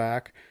Toews is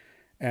back.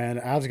 And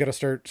Avs got to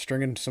start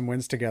stringing some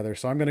wins together.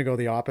 So I'm going to go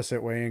the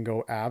opposite way and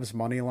go Avs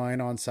money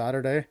line on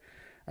Saturday.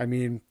 I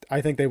mean,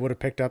 I think they would have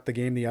picked up the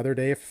game the other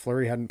day if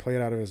Fleury hadn't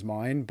played out of his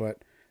mind,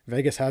 but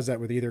Vegas has that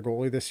with either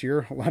goalie this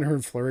year. Leonard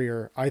and Fleury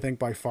are, I think,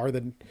 by far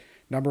the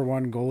number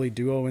one goalie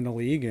duo in the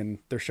league, and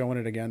they're showing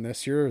it again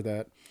this year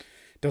that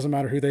it doesn't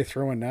matter who they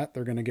throw in net,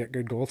 they're going to get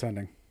good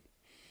goaltending.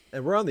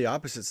 And we're on the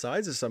opposite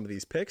sides of some of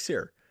these picks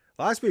here.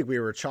 Last week we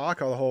were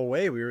chalk all the whole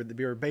way. We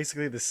were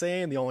basically the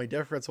same. The only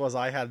difference was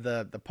I had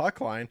the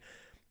puck line.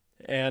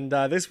 And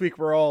this week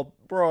we're all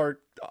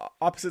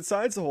opposite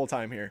sides the whole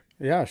time here.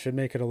 Yeah, it should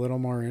make it a little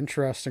more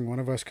interesting. One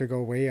of us could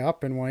go way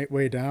up and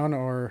way down,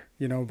 or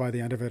by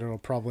the end of it, it'll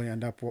probably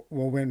end up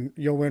we'll win.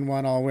 You'll win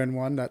one, I'll win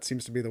one. That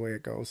seems to be the way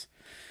it goes.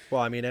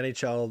 Well, I mean,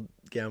 NHL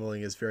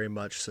gambling is very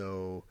much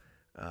so.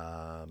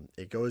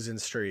 It goes in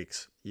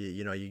streaks.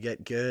 You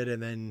get good,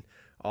 and then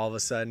all of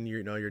a sudden,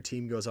 your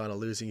team goes on a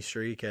losing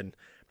streak, and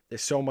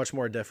it's so much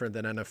more different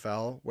than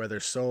NFL, where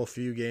there's so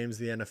few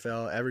games in the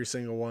NFL. Every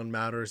single one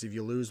matters. If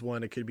you lose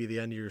one, it could be the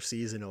end of your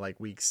season in like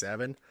week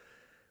 7,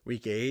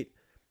 week 8.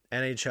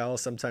 NHL,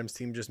 sometimes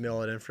teams just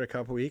mill it in for a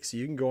couple weeks. So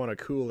you can go on a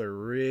cooler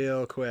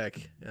real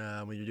quick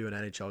when you're doing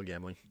NHL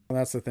gambling. Well,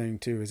 that's the thing,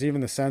 too, is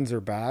even the Sens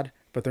are bad,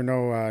 but they're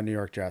no New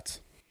York Jets.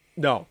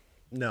 No.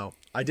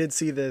 I did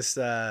see this.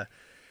 I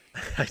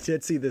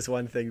did see this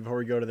one thing before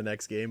we go to the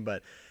next game,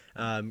 but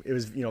it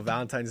was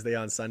Valentine's Day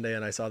on Sunday,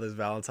 and I saw this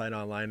Valentine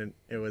online, and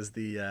it was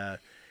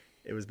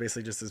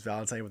basically just this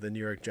Valentine with the New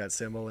York Jets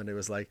symbol, and it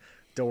was like,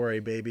 "Don't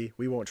worry, baby,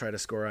 we won't try to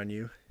score on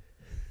you."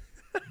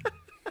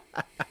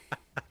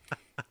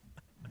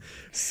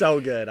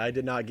 So good. I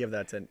did not give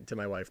that to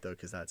my wife though,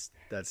 because that's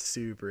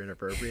super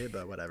inappropriate,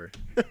 but whatever.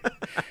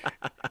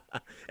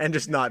 And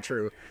just not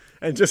true,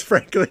 and just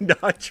frankly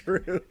not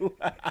true.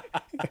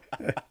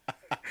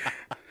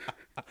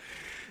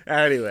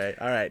 Anyway,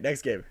 all right,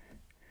 next game.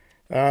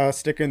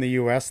 Stick in the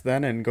U.S.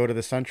 then and go to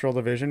the Central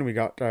Division. We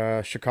got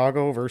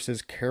Chicago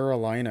versus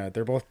Carolina.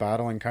 They're both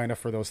battling kind of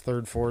for those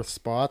 3rd, 4th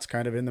spots,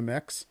 kind of in the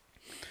mix.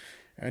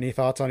 Any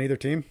thoughts on either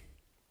team?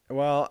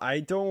 Well,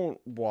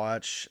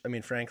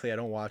 frankly, I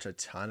don't watch a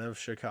ton of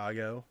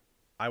Chicago.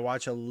 I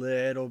watch a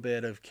little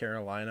bit of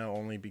Carolina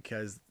only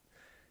because,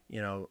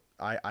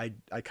 I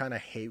kind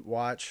of hate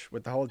watch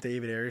with the whole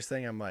David Ayres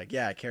thing. I'm like,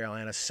 yeah,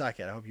 Carolina, suck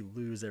it. I hope you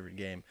lose every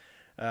game.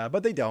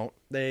 But they don't.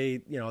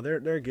 They're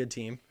a good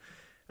team.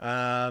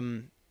 I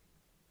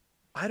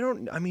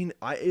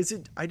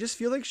just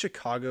feel like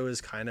Chicago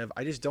is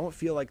I just don't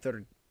feel like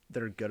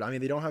they're good. I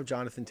mean, they don't have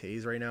Jonathan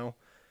Toews right now,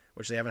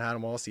 which they haven't had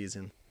him all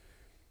season.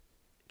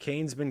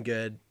 Kane's been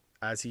good,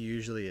 as he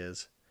usually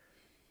is.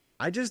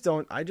 I just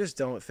don't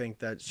think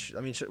that,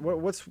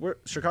 what's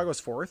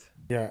Chicago's 4th?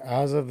 Yeah.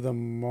 As of the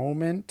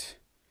moment,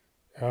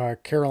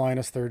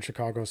 Carolina's 3rd,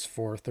 Chicago's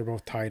 4th. They're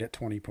both tied at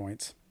 20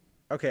 points.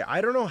 Okay,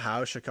 I don't know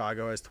how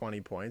Chicago has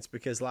 20 points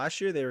because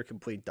last year they were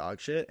complete dog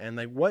shit. And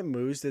what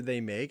moves did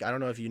they make? I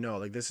don't know if you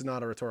know. This is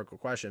not a rhetorical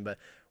question, but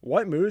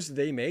what moves did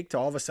they make to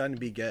all of a sudden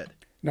be good?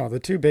 No, the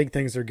two big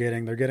things they're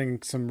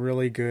getting some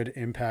really good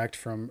impact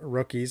from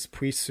rookies.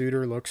 Puis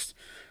Suter looks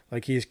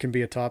like he can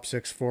be a top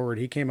 6 forward.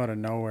 He came out of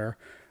nowhere.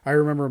 I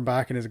remember him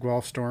back in his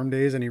Guelph Storm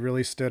days, and he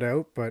really stood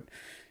out. But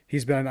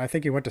I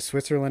think he went to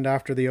Switzerland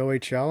after the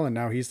OHL, and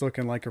now he's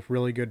looking like a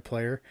really good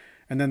player.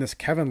 And then this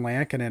Kevin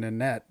Lankinen in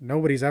net,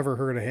 nobody's ever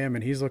heard of him,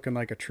 and he's looking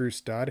like a true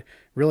stud.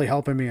 Really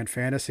helping me in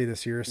fantasy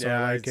this year. So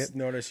yeah, I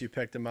noticed you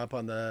picked him up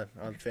on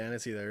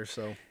fantasy there.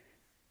 So.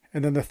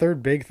 And then the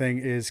third big thing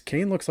is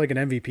Kane looks like an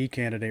MVP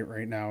candidate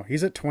right now.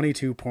 He's at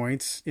 22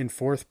 points in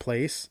 4th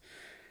place,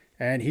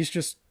 and he's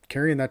just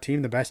carrying that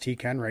team the best he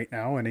can right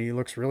now, and he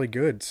looks really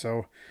good.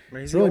 So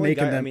he's really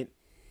making them.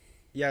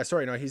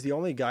 He's the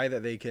only guy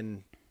that they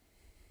can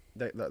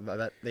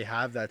that they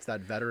have that's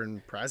that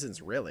veteran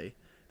presence really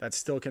that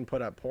still can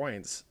put up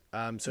points.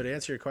 So to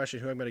answer your question,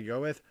 who I'm going to go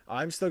with,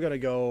 I'm still going to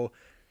go.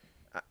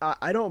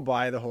 I don't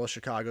buy the whole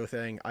Chicago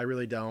thing. I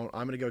really don't.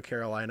 I'm going to go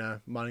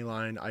Carolina money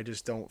line. I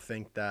just don't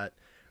think that.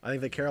 I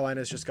think that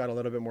Carolina's just got a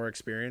little bit more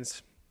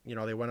experience.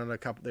 They went on a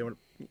couple.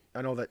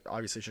 I know that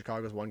obviously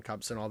Chicago's won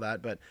cups and all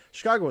that, but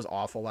Chicago was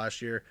awful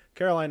last year.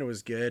 Carolina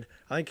was good.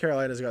 I think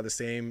Carolina's got the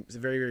same,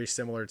 very, very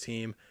similar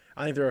team.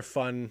 I think they're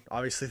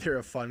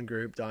a fun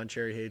group. Don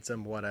Cherry hates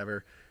them,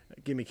 whatever.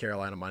 Give me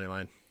Carolina money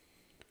line.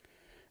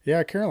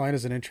 Yeah,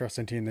 Carolina's an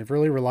interesting team. They've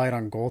really relied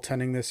on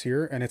goaltending this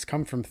year, and it's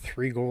come from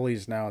 3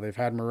 goalies now. They've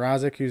had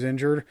Mrazek, who's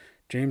injured,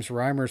 James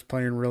Reimer's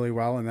playing really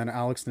well, and then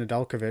Alex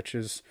Nedeljkovic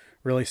has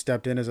really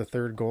stepped in as a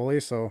 3rd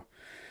goalie. So,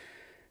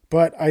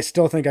 but I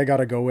still think I got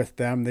to go with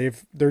them.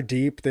 They're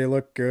deep. They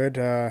look good.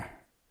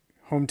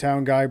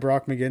 Hometown guy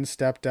Brock McGinn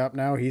stepped up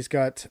now. He's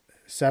got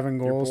 7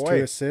 goals, 2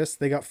 assists.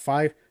 They got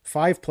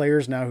five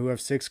players now who have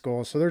 6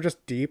 goals, so they're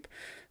just deep.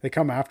 They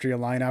come after you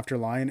line after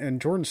line, and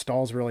Jordan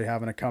Stahl's really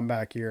having a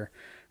comeback year.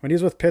 When he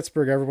was with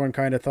Pittsburgh, everyone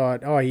kind of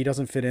thought, oh, he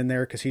doesn't fit in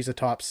there because he's a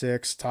top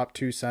 6, top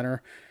 2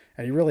 center.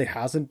 And he really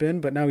hasn't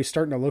been, but now he's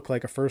starting to look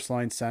like a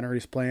first-line center.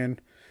 He's playing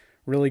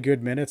really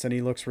good minutes, and he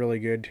looks really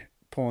good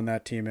pulling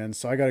that team in.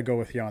 So I got to go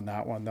with you on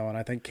that one, though, and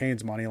I think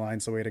Kane's money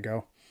line's the way to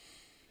go.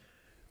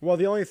 Well,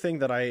 the only thing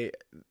that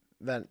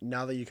that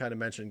now that you kind of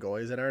mentioned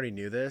goalies, and I already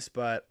knew this,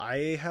 but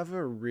I have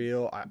a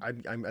real,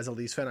 I'm as a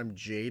Leafs fan, I'm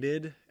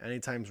jaded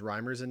anytime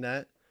Reimer's in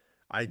net.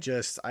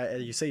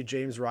 You say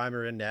James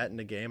Reimer in net in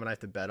a game and I have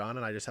to bet on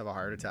it, I just have a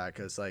heart attack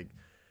because like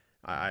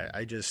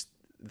I just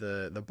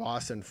the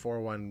Boston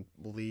 4-1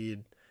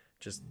 lead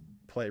just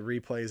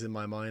replays in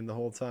my mind the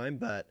whole time.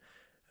 But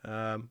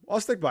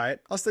I'll stick by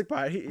it.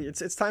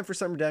 It's time for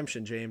some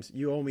redemption, James.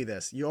 You owe me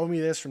this. You owe me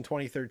this from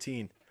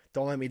 2013.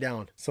 Don't let me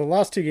down. So the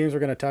last two games we're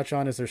going to touch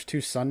on is there's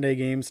two Sunday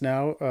games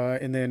now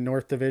in the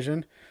North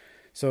Division.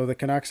 So the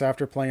Canucks,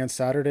 after playing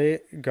Saturday,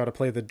 got to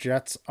play the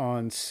Jets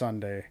on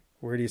Sunday.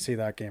 Where do you see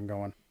that game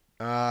going?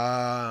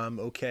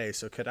 Okay,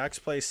 so Canucks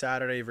play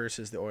Saturday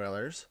versus the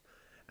Oilers,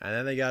 and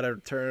then they got to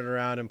turn it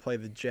around and play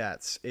the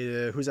Jets.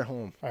 Who's at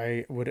home?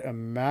 I would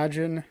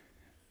imagine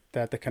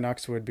that the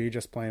Canucks would be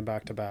just playing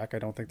back-to-back. I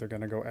don't think they're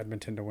going to go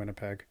Edmonton to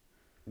Winnipeg.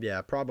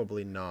 Yeah,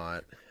 probably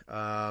not.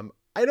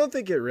 I don't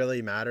think it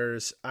really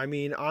matters. I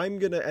mean,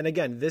 and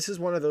again, this is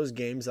one of those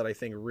games that I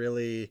think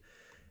really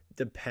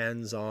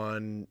depends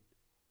on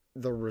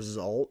the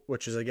result,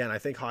 which is, again, I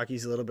think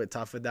hockey's a little bit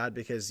tough with that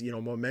because,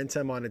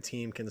 momentum on a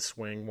team can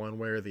swing one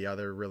way or the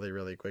other really,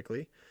 really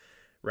quickly,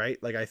 right?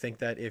 Like, I think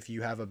that if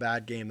you have a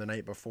bad game the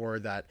night before,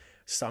 that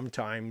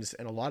sometimes,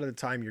 and a lot of the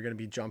time, you're going to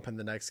be jumping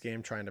the next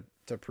game trying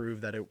to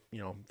prove that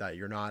that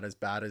you're not as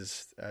bad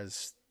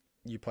as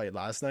you played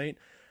last night.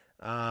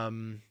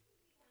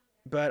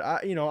 But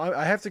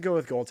I have to go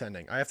with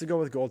goaltending. I have to go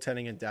with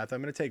goaltending in depth.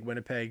 I'm going to take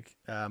Winnipeg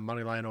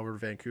money line over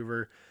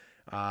Vancouver.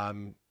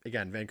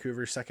 Again,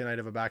 Vancouver's second night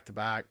of a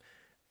back-to-back.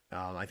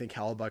 I think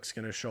Hellebuyck's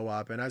going to show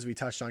up. And as we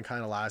touched on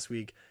kind of last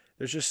week,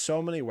 there's just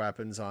so many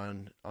weapons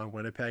on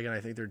Winnipeg, and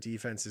I think their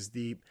defense is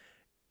deep.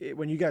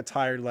 When you got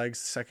tired legs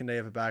the second day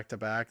of a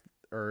back-to-back,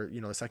 or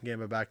the second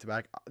game of a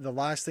back-to-back, the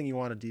last thing you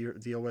want to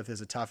deal with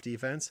is a tough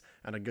defense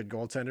and a good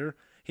goaltender.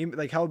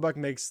 Hellebuyck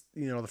makes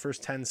the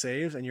first 10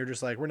 saves, and you're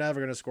just like, we're never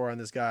going to score on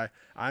this guy.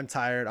 I'm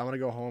tired. I'm going to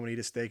go home and eat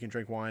a steak and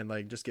drink wine.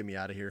 Like, just get me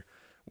out of here.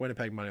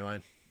 Winnipeg money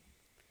line.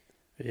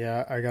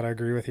 Yeah, I gotta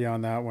agree with you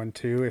on that one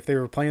too. If they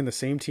were playing the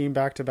same team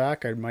back to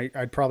back,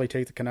 I'd probably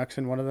take the Canucks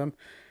in one of them.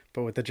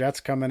 But with the Jets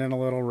coming in a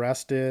little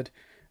rested,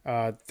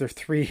 they're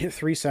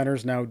three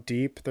centers now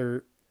deep.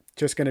 They're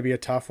just going to be a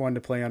tough one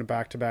to play on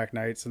back-to-back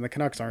nights. And the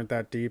Canucks aren't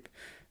that deep.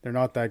 They're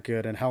not that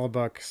good. And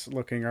Hellebuyck's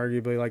looking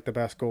arguably like the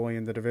best goalie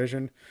in the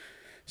division.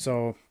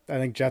 So I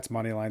think Jets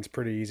money line's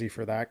pretty easy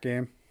for that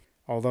game.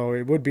 Although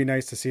it would be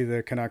nice to see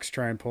the Canucks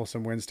try and pull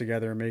some wins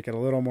together and make it a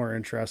little more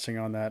interesting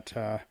on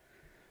that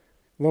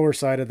lower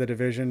side of the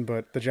division.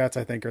 But the Jets,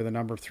 I think, are the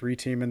number 3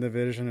 team in the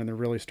division, and they're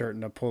really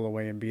starting to pull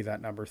away and be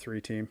that number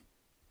 3 team.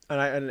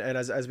 And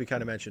as we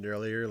kind of mentioned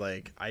earlier,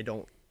 like I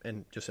don't,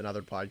 and just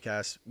another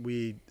podcast,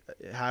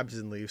 Habs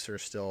and Leafs are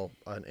still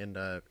in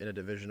a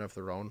division of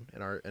their own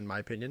in my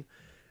opinion.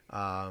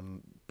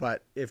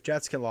 But if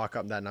Jets can lock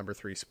up that number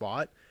 3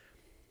 spot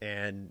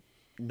and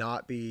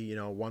not be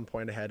 1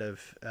 point ahead of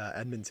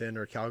Edmonton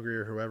or Calgary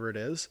or whoever it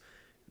is,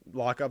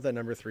 lock up that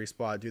number 3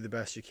 spot, do the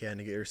best you can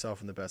to get yourself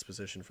in the best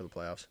position for the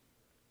playoffs.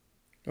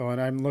 Oh,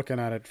 and I'm looking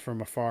at it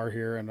from afar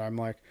here, and I'm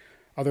like,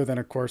 other than,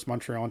 of course,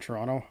 Montreal and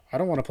Toronto, I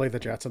don't want to play the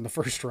Jets in the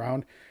first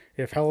round.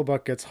 If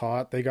Hellebuyck gets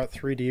hot, they got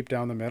 3 deep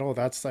down the middle.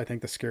 That's, I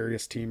think, the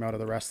scariest team out of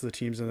the rest of the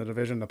teams in the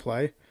division to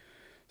play.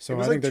 So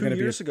I think they're going to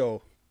be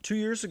 2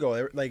 years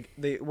ago,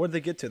 what did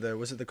they get to?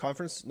 Was it the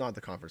conference? Not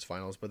the conference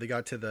finals, but they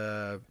got to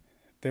the.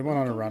 They went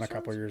on a run a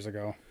couple years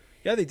ago.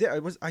 Yeah, they did.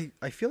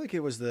 I feel like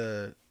it was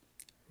the.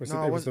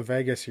 It was the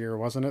Vegas year,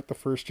 wasn't it? The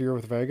first year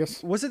with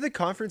Vegas. Was it the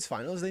conference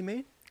finals they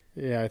made?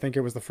 Yeah, I think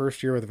it was the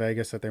first year with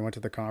Vegas that they went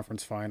to the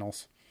conference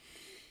finals.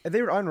 And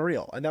they were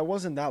unreal, and that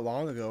wasn't that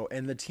long ago,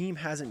 and the team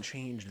hasn't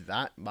changed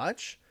that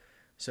much.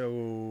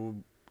 So,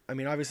 I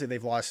mean, obviously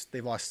they've lost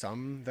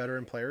some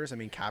veteran players. I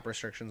mean, cap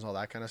restrictions, all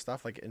that kind of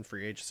stuff, like in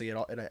free agency,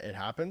 it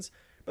happens.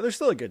 But they're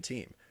still a good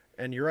team.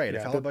 And you're right,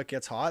 if Hellebuyck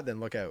gets hot, then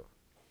look out.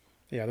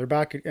 Yeah, their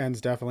back end's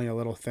definitely a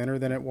little thinner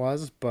than it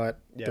was, but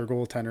their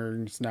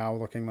goaltender's now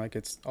looking like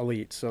it's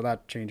elite, so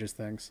that changes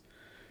things.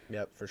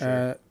 Yep, for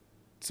sure.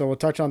 So we'll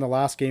touch on the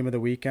last game of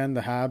the weekend.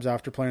 The Habs,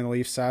 after playing the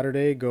Leafs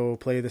Saturday, go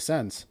play the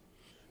Sens.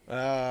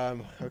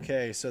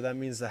 Okay, so that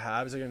means the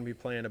Habs are going to be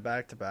playing a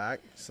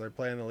back-to-back. So they're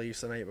playing the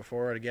Leafs the night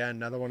before. And again,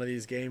 another one of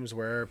these games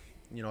where,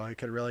 it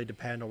could really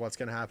depend on what's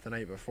going to happen the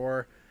night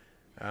before.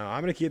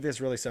 I'm going to keep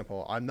this really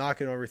simple. I'm not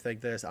going to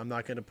overthink this. I'm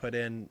not going to put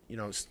in,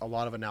 a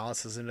lot of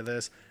analysis into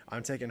this.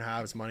 I'm taking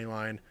Habs money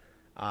line.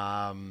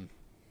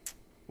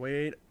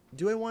 Wait,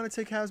 do I want to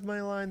take Habs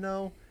money line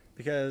though?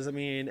 Because, I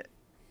mean,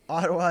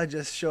 Ottawa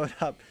just showed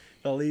up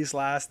the Leafs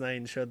last night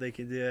and showed they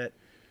could do it.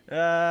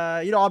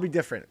 I'll be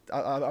different.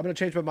 I'm going to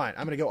change my mind.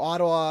 I'm going to go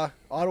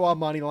Ottawa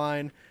money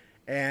line,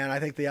 and I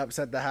think they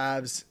upset the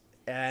Habs.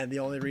 And the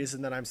only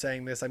reason that I'm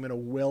saying this, I'm going to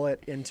will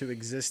it into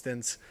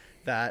existence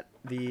that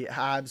the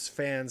Habs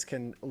fans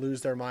can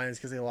lose their minds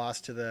because they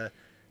lost to the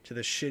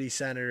shitty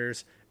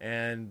Senators,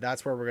 and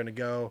that's where we're going to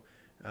go.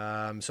 So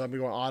I'm going to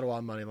go Ottawa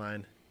money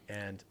line,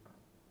 and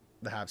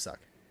the Habs suck.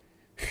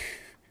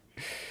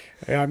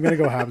 Yeah, I'm going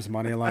to go Habs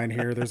money line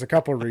here. There's a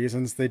couple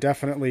reasons. They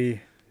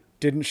definitely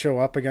didn't show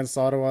up against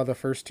Ottawa the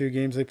first 2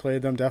 games they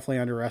played them. Definitely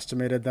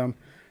underestimated them.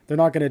 They're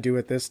not going to do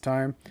it this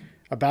time.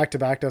 A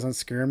back-to-back doesn't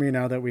scare me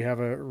now that we have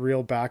a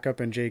real backup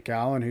in Jake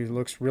Allen, who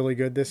looks really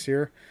good this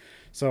year.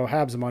 So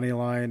Habs money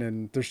line,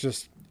 and there's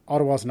just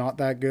Ottawa's not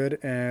that good,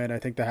 and I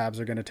think the Habs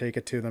are going to take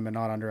it to them and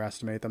not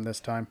underestimate them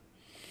this time.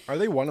 Are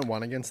they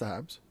 1-1 against the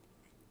Habs?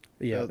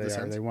 Yeah, they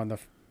are. They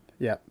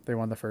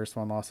won the first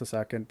one, lost the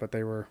second, but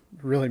they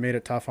really made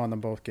it tough on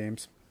them both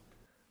games.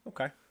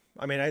 Okay.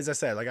 I mean, as I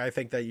said, like, I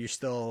think that you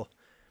still,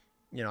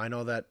 I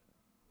know that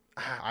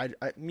I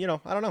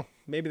don't know.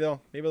 Maybe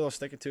they'll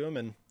stick it to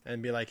him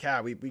and be like, yeah,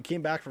 we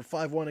came back from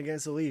 5-1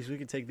 against the Leafs. We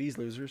can take these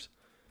losers.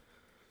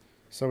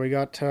 So we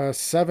got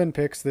 7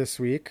 picks this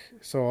week.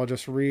 So I'll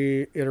just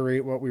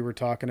reiterate what we were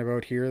talking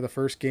about here. The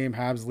first game,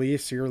 Habs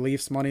Leafs. Your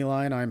Leafs money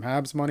line. I'm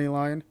Habs money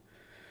line.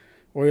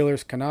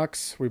 Oilers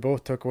Canucks. We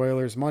both took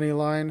Oilers money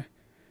line.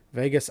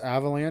 Vegas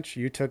Avalanche.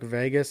 You took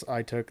Vegas.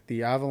 I took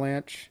the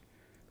Avalanche.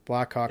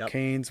 Blackhawk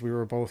Canes, we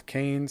were both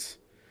Canes.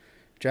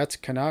 Jets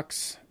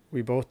Canucks,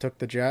 we both took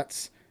the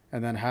Jets.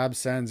 And then Habs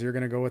Sens, you're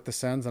going to go with the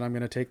Sens, and I'm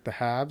going to take the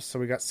Habs. So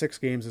we got 6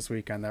 games this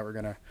weekend that we're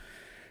going to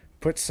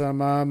put some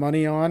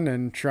money on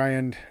and try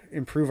and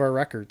improve our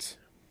records.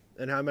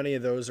 And how many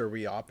of those are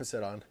we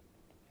opposite on?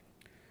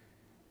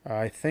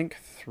 I think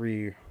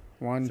 3.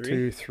 1,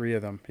 2, 3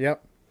 of them.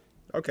 Yep.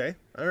 Okay.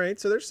 All right.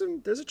 So there's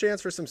a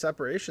chance for some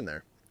separation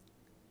there.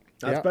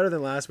 That's better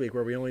than last week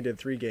where we only did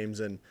 3 games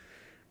and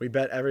we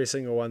bet every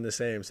single one the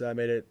same, so that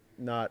made it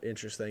not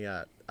interesting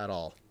at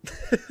all.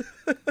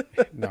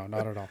 No,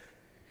 not at all.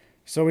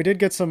 So we did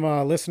get some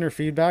listener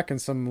feedback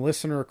and some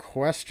listener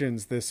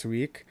questions this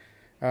week.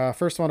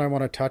 First one I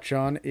want to touch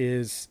on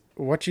is,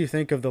 what do you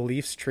think of the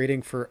Leafs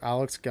trading for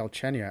Alex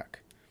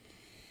Galchenyuk?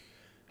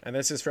 And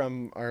this is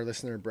from our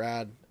listener,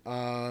 Brad.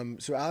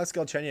 So Alex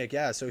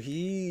Galchenyuk, so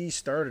he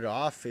started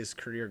off his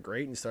career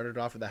great and started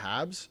off with the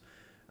Habs.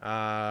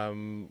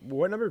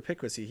 What number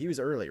pick was he? He was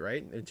early,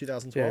 right? In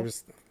 2012? Yeah, he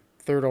was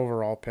 3rd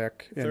overall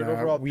pick. Third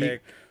overall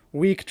pick.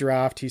 Weak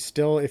draft. He's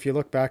still, if you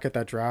look back at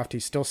that draft,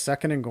 he's still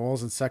 2nd in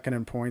goals and 2nd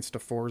in points to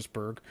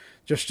Forsberg,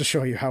 just to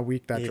show you how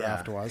weak that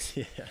draft was.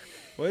 Yeah.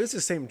 Well, it was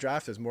the same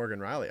draft as Morgan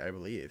Riley, I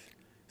believe.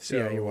 So,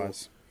 yeah, he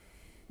was.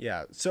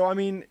 Yeah. So, I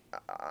mean,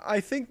 I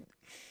think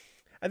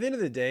at the end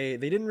of the day,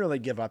 they didn't really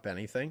give up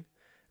anything,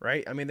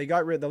 right? I mean,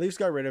 the Leafs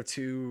got rid of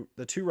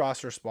the two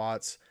roster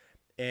spots,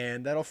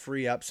 and that'll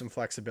free up some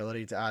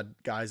flexibility to add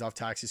guys off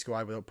taxi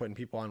squad without putting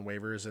people on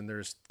waivers, and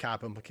there's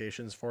cap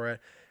implications for it.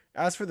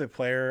 As for the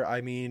player,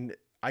 I mean,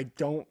 I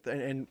don't,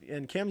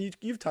 and Cam,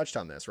 you've touched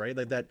on this, right?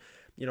 Like that,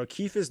 Sheldon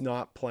Keefe is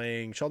not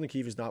playing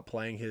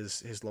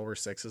his lower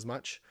 6 as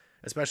much,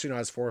 especially not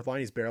his 4th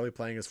line. He's barely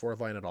playing his 4th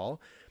line at all.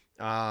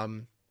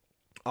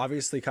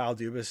 Obviously Kyle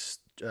Dubas,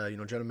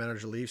 general manager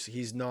of the Leafs,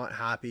 he's not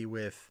happy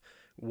with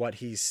what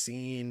he's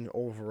seen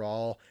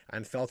overall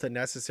and felt it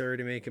necessary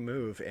to make a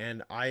move.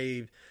 And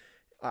I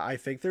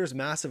think there's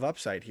massive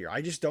upside here.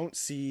 I just don't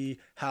see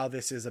how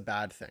this is a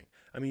bad thing.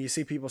 I mean, you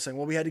see people saying,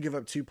 well, we had to give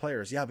up 2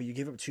 players. Yeah, but you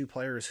give up 2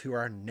 players who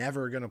are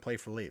never going to play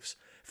for Leafs.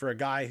 For a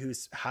guy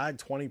who's had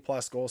 20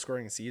 plus goal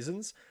scoring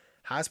seasons,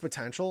 has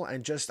potential,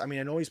 and I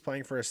know he's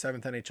playing for a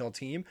 7th NHL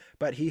team,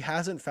 but he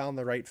hasn't found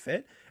the right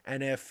fit.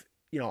 And if,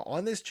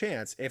 on this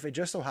chance, if it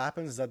just so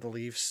happens that the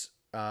Leafs,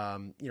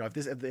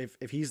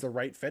 if he's the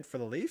right fit for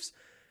the Leafs,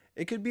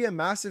 it could be a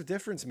massive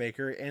difference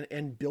maker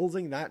in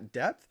building that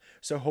depth.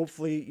 So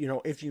hopefully,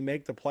 if you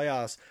make the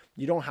playoffs,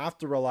 you don't have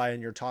to rely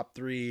on your top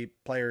 3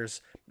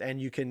 players,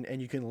 and you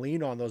can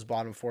lean on those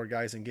bottom 4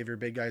 guys and give your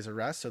big guys a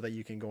rest so that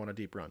you can go on a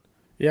deep run.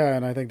 Yeah,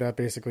 and I think that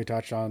basically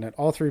touched on it.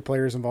 All 3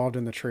 players involved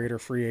in the trade are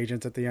free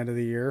agents at the end of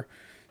the year.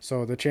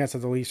 So the chance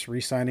of the Leafs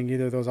re-signing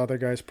either of those other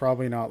guys,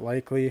 probably not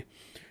likely.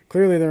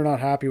 Clearly, they're not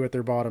happy with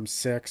their bottom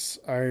 6.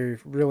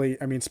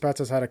 Spets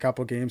has had a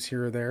couple games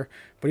here or there,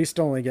 but he's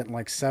still only getting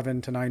like 7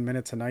 to 9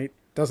 minutes a night.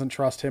 Doesn't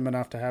trust him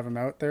enough to have him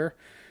out there.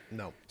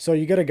 No. So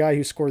you get a guy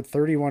who scored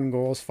 31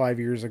 goals 5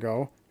 years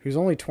ago, who's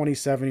only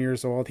 27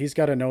 years old. He's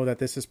got to know that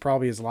this is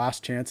probably his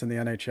last chance in the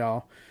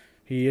NHL.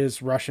 He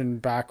is Russian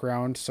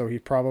background, so he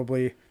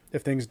probably,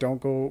 if things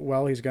don't go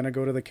well, he's going to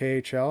go to the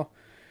KHL.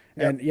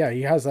 Yep. And yeah,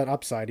 he has that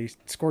upside. He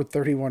scored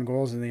 31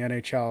 goals in the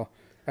NHL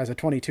as a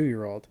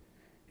 22-year-old.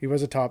 He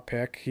was a top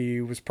pick.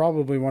 He was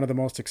probably one of the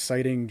most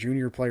exciting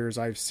junior players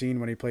I've seen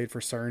when he played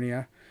for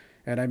Sarnia.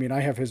 And I mean,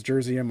 I have his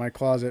jersey in my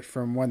closet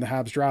from when the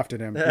Habs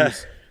drafted him.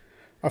 He's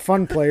a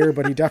fun player,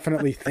 but he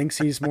definitely thinks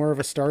he's more of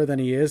a star than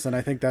he is. And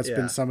I think that's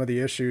been some of the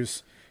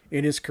issues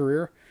in his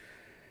career.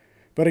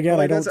 But again,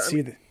 I don't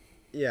see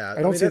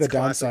the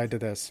downside to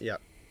this. Yeah.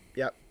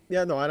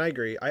 Yeah, no, and I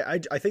agree. I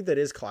think that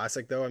is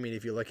classic, though. I mean,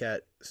 if you look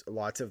at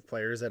lots of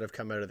players that have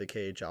come out of the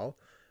KHL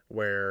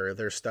where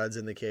they're studs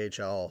in the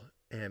KHL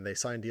and they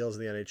sign deals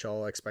in the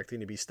NHL expecting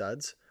to be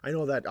studs. I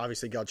know that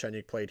obviously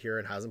Galchenyuk played here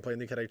and hasn't played in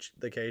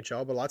the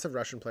KHL, but lots of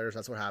Russian players,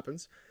 that's what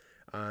happens.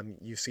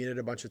 You've seen it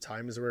a bunch of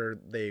times where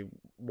they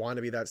want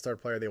to be that star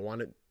player.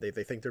 They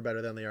think they're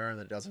better than they are,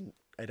 and it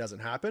doesn't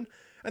happen.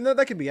 And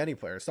that could be any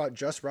player. It's not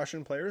just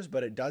Russian players,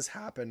 but it does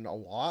happen a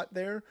lot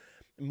there.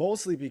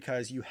 mostly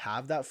because you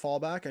have that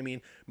fallback. I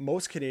mean,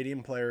 most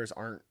Canadian players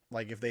aren't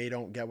like, if they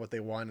don't get what they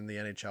want in the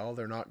NHL,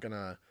 they're not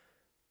gonna,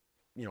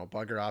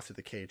 bugger off to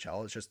the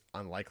KHL. It's just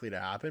unlikely to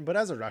happen. But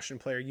as a Russian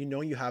player,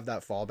 you have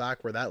that fallback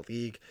where that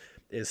league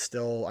is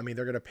still, I mean,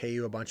 they're going to pay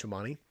you a bunch of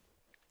money,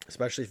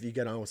 especially if you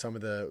get on with some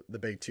of the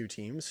big two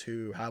teams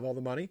who have all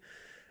the money.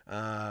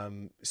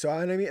 So,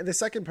 and I mean, the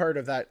second part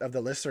of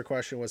the listener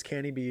question was,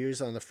 can he be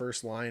used on the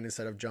first line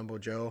instead of Jumbo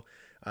Joe,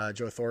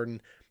 Joe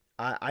Thornton?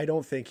 I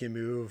don't think you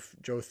move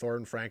Joe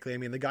Thornton, frankly. I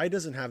mean, the guy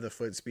doesn't have the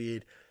foot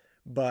speed,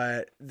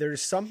 but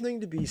there's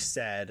something to be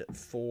said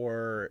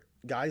for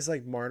guys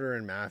like Marner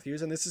and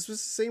Matthews. And this is the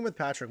same with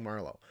Patrick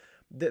Marleau.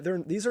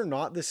 These are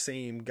not the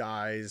same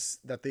guys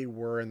that they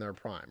were in their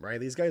prime,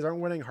 right? These guys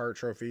aren't winning Hart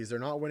trophies. They're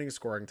not winning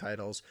scoring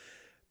titles.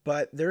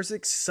 But there's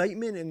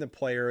excitement in the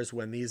players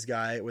when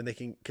they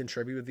can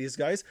contribute with these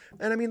guys.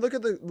 And I mean, look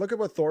at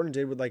what Thornton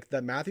did with like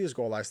the Matthews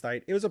goal last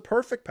night. It was a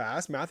perfect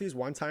pass. Matthews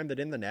one timed it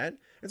in the net.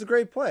 It's a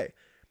great play.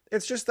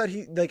 It's just that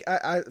he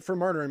for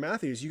Marner and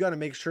Matthews, you got to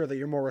make sure that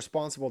you're more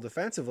responsible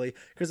defensively,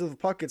 because if the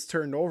puck gets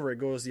turned over, it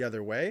goes the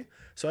other way.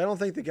 So I don't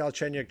think the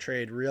Galchenyuk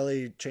trade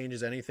really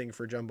changes anything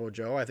for Jumbo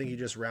Joe. I think he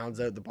just rounds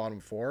out the bottom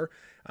four,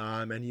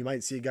 and you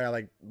might see a guy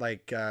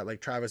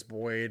like Travis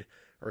Boyd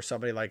or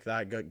somebody like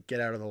that get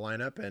out of the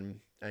lineup, and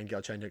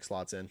Galchenyuk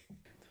slots in.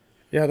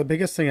 Yeah, the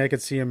biggest thing I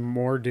could see him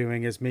more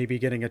doing is maybe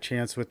getting a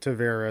chance with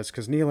Tavares,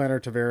 because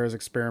Nylander-Tavares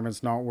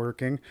experiment's not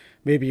working.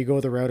 Maybe you go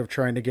the route of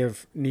trying to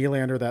give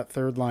Nylander that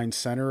third-line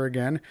center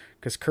again,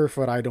 because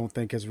Kerfoot I don't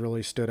think has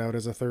really stood out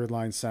as a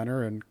third-line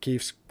center, and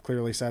Keefe's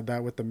clearly said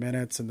that with the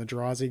minutes and the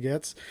draws he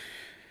gets.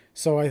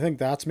 So I think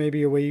that's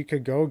maybe a way you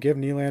could go. Give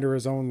Nylander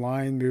his own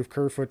line, move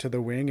Kerfoot to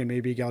the wing, and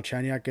maybe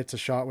Galchenyuk gets a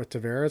shot with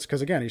Tavares,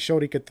 because again, he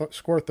showed he could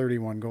score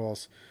 31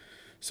 goals.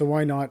 So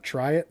why not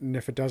try it? And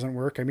if it doesn't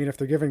work, I mean, if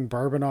they're giving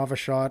Barbunov a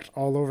shot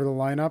all over the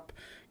lineup,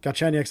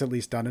 Galchenyuk's at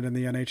least done it in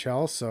the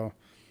NHL. So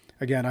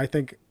again, I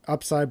think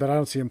upside, but I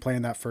don't see him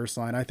playing that first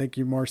line. I think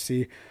you more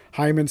see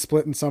Hyman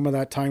splitting some of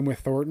that time with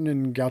Thornton,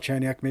 and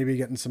Galchenyuk maybe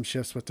getting some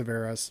shifts with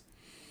Tavares.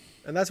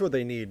 And that's what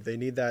they need. They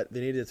need that.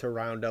 They needed to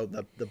round out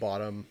the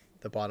bottom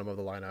of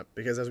the lineup,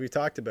 because as we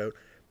talked about,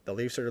 the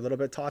Leafs are a little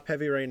bit top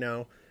heavy right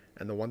now,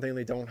 and the one thing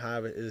they don't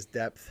have is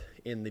depth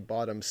in the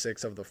bottom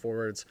six of the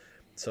forwards.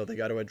 So they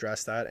got to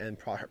address that,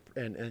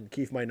 and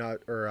Keefe might not,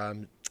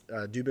 or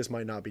Dubas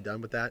might not be done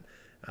with that.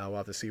 We'll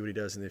have to see what he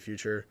does in the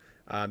future.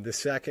 The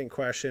second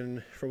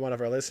question from one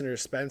of our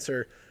listeners,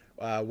 Spencer,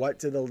 what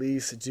do the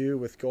Leafs do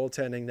with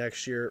goaltending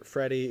next year?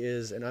 Freddie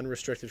is an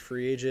unrestricted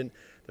free agent.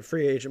 The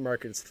free agent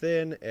market's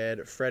thin,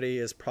 and Freddie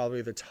is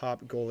probably the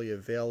top goalie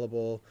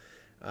available.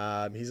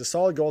 He's a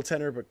solid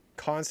goaltender, but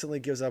constantly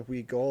gives up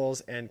weak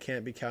goals and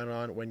can't be counted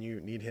on when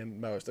you need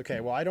him most. Okay,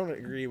 well, I don't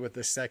agree with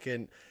the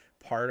second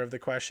part of the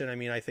question. I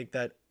mean, I think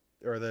that,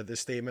 or the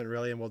statement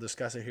really, and we'll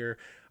discuss it here,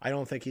 I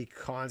don't think he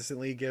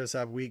constantly gives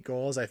up weak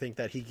goals. I think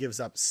that he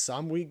gives up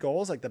some weak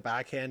goals, like the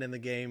backhand in the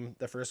game.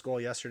 The first goal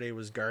yesterday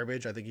was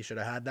garbage. I think he should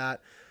have had that.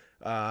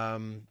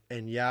 And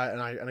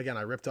again,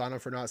 I ripped on him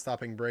for not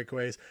stopping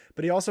breakaways,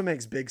 but he also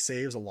makes big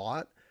saves a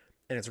lot,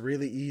 and it's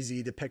really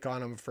easy to pick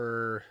on him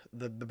for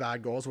the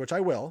bad goals, which I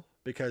will,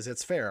 because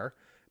it's fair.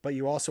 But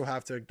you also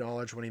have to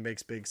acknowledge when he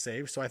makes big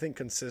saves. So I think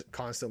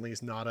constantly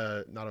is not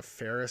a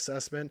fair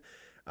assessment.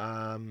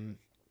 And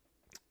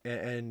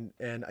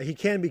he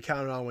can be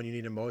counted on when you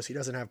need him most. He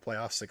doesn't have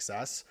playoff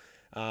success,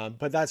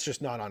 but that's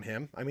just not on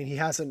him. I mean,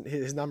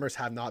 his numbers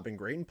have not been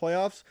great in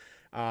playoffs,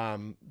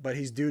 but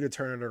he's due to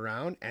turn it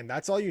around. And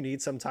that's all you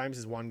need sometimes,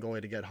 is one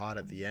goalie to get hot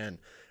at the end.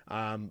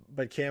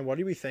 But Cam, what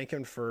are we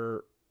thinking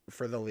for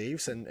the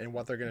Leafs and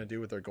what they're going to do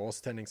with their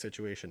goaltending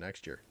situation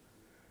next year?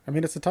 I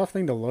mean, it's a tough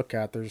thing to look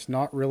at. There's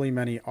not really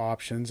many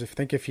options.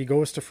 If he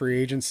goes to free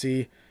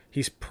agency,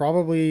 he's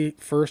probably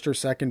first or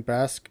second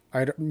best.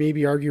 I'd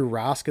maybe argue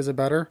Rask is a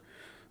better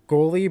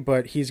goalie,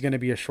 but he's going to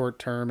be a short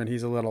term and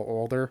he's a little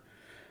older.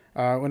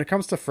 When it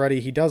comes to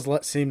Freddie, he does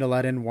seem to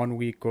let in 1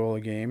 week goal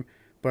a game,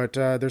 but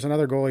there's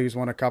another goalie who's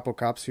won a couple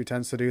cups who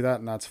tends to do that,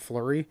 and that's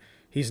Fleury.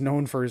 He's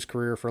known for his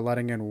career for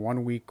letting in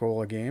 1 week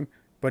goal a game,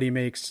 but he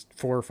makes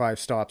 4 or 5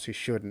 stops he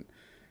shouldn't.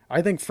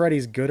 I think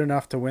Freddie's good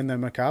enough to win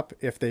them a cup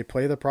if they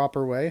play the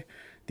proper way.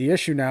 The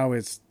issue now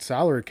is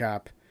salary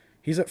cap.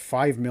 He's at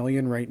 $5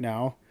 million right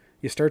now.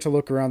 You start to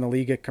look around the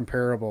league at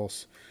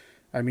comparables.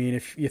 I mean,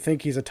 if you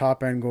think he's a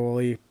top-end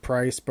goalie,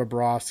 Price,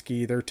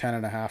 Bobrovsky, they're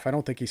 10.5. I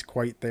don't think he's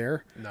quite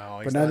there.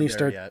 No, he's not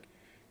there yet.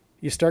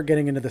 You start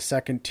getting into the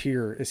second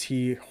tier. Is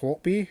he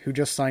Holtby, who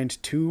just signed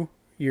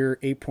 2-year,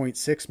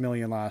 $8.6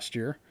 million last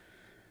year?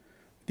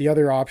 The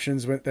other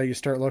options that you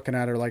start looking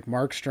at are like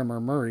Markstrom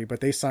or Murray, but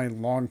they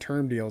signed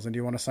long-term deals. And do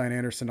you want to sign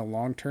Anderson to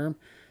long-term?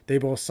 They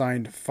both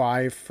signed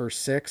 5 for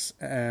 6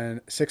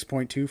 and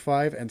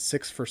 6.25 and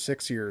 6 for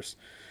 6 years.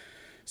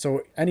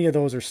 So any of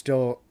those are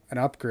still an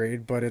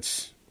upgrade, but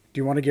it's, do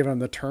you want to give them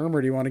the term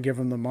or do you want to give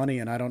them the money?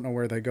 And I don't know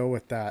where they go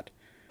with that.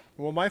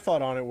 Well, my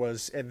thought on it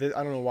was, and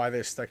I don't know why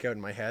they stuck out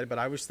in my head, but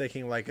I was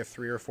thinking like a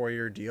 3 or 4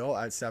 year deal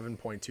at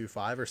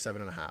 7.25 or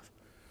 7.5.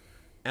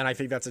 And I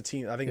think that's a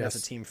team. I think that's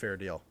a team fair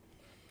deal.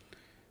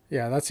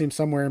 Yeah, that seems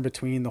somewhere in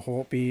between. The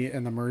Holtby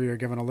and the Murray are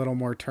given a little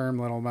more term,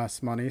 little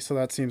less money, so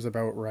that seems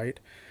about right.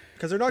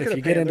 Because they're not If going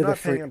you to pay. get They're into the not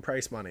paying him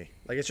price money.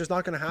 Like, it's just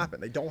not going to happen.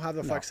 They don't have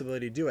the no,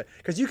 flexibility to do it.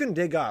 Because you can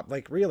dig up.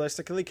 Like,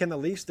 realistically, can the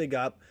Leafs dig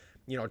up,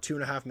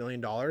 $2.5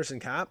 million in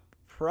cap?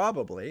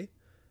 Probably,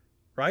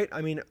 right?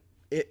 I mean,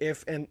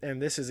 if and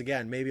this is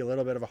again maybe a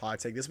little bit of a hot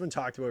take. This has been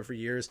talked about for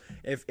years.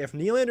 If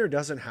Nylander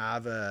doesn't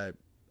have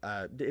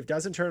if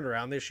doesn't turn it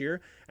around this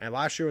year, and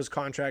last year was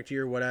contract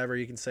year, whatever,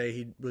 you can say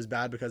he was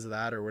bad because of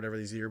that or whatever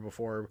the year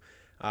before.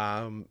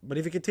 But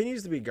if he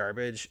continues to be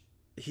garbage,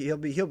 he'll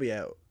be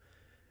out.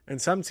 And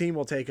some team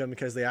will take him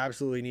because they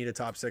absolutely need a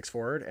top six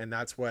forward, and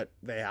that's what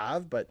they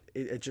have, but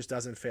it just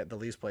doesn't fit the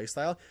Leafs play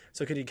style.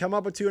 So could you come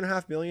up with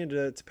 $2.5 million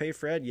to pay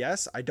Fred?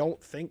 Yes. I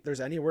don't think there's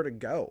anywhere to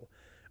go.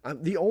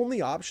 The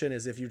only option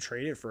is if you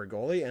trade it for a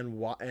goalie,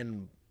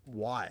 and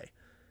why?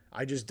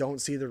 I just don't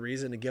see the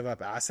reason to give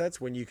up assets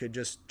when you could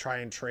just try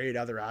and trade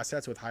other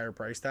assets with higher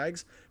price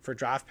tags for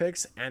draft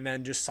picks and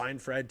then just sign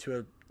Fred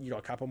to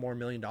a couple more $1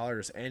 million.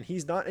 And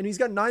he's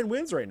got 9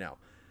 wins right now.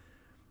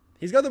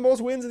 He's got the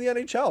most wins in the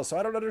NHL, so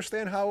I don't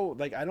understand how,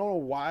 I don't know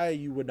why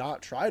you would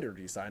not try to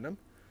re-sign him.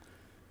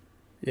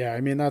 Yeah, I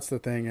mean, that's the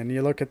thing. And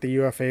you look at the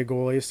UFA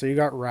goalies, so you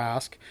got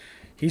Rask.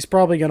 He's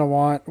probably going to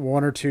want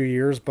 1 or 2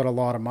 years, but a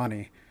lot of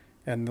money.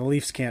 And the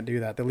Leafs can't do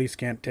that. The Leafs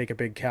can't take a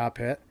big cap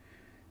hit.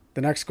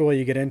 The next goalie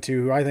you get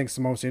into, who I think is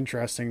the most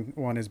interesting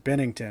one, is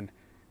Binnington.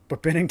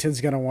 But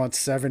Binnington's going to want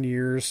 7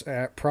 years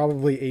at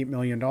probably $8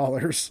 million.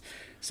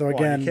 So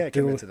again, you can't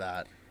commit to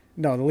that.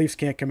 No, the Leafs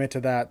can't commit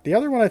to that. The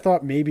other one I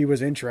thought maybe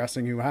was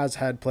interesting, who has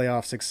had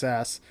playoff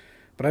success,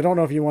 but I don't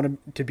know if you want him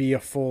to be a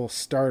full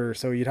starter,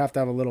 so you'd have to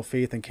have a little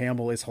faith in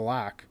Campbell, is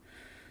Halak.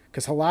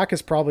 Because Halak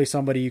is probably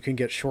somebody you can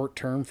get short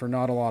term for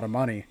not a lot of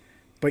money,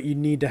 but you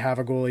need to have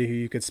a goalie who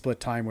you could split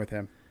time with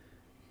him.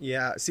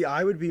 Yeah, see,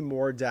 I would be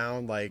more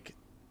down,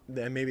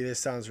 and maybe this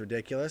sounds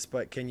ridiculous,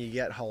 but can you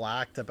get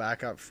Halak to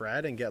back up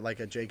Fred and get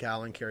a Jake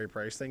Allen, Carey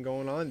Price thing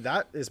going on?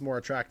 That is more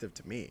attractive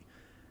to me.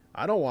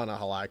 I don't want a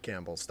Halak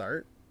Campbell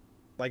start.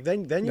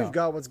 Then you've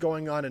got what's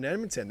going on in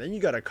Edmonton. Then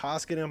you got a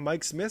Koskinen and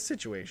Mike Smith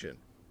situation.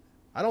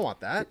 I don't want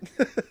that.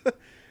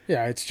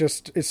 Yeah, it's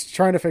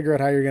trying to figure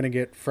out how you're going to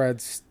get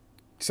Fred's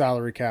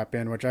salary cap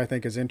in, which I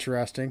think is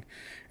interesting.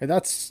 And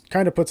that's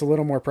kind of puts a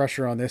little more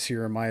pressure on this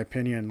year, in my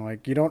opinion.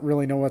 You don't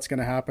really know what's going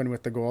to happen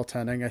with the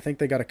goaltending. I think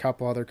they got a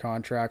couple other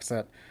contracts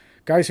that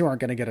guys who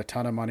aren't going to get a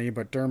ton of money,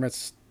 but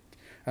Dermott's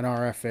an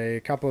RFA,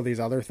 a couple of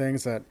these other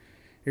things that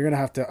you're going to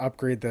have to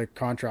upgrade the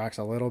contracts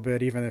a little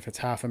bit, even if it's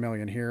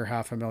 $500,000 here,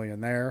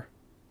 $500,000 there.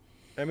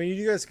 I mean,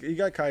 you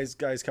got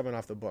guys coming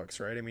off the books,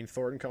 right? I mean,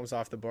 Thornton comes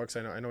off the books.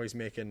 I know he's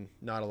making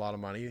not a lot of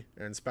money,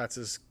 and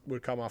Spezza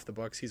would come off the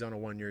books. He's on a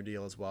 1-year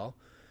deal as well,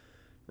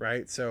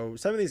 right? So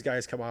some of these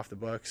guys come off the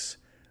books.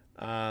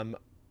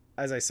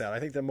 As I said, I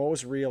think the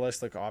most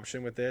realistic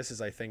option with this is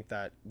I think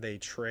that they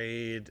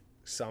trade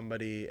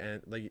somebody,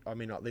 and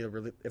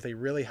if they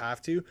really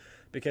have to,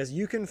 because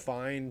you can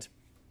find.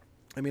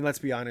 I mean, let's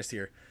be honest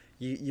here.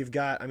 You've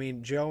got,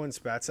 Joe and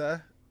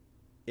Spezza,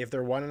 if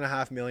they're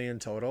 $1.5 million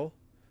total,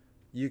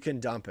 you can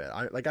dump it.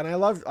 I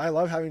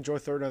love having Joe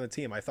Thornton on the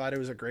team. I thought it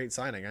was a great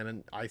signing,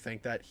 and I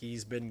think that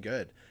he's been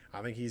good.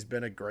 I think he's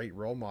been a great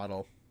role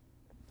model.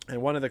 And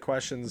one of the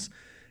questions,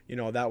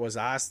 that was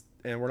asked,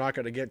 and we're not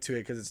going to get to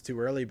it because it's too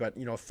early, but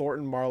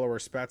Thornton, Marleau, or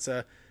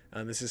Spezza.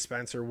 This is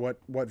Spencer. What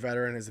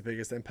veteran has the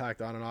biggest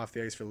impact on and off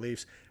the ice for the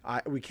Leafs?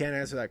 We can't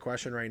answer that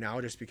question right now,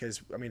 just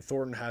because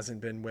Thornton hasn't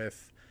been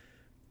with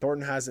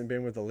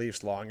the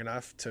Leafs long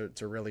enough to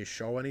really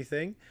show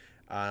anything.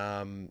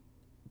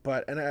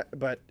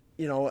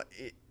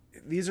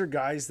 These are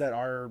guys that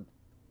are,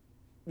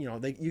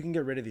 you can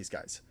get rid of these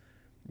guys.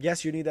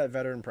 Yes, you need that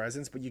veteran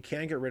presence, but you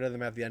can get rid of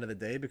them at the end of the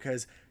day,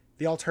 because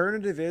the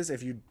alternative is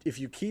if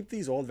you keep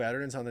these old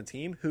veterans on the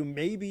team who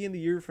may be in the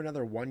year for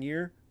another 1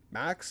 year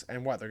max,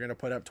 and they're going to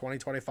put up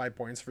 20-25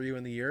 points for you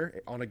in the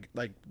year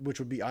which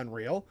would be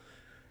unreal.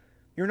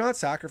 You're not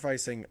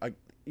sacrificing a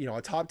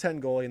top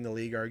 10 goalie in the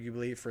league,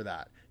 arguably, for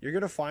that. You're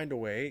going to find a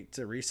way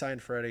to re-sign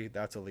Freddie.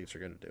 That's what Leafs are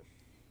going to do.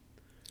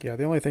 Yeah,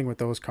 the only thing with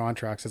those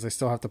contracts is they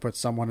still have to put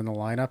someone in the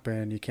lineup,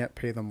 and you can't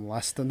pay them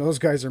less than those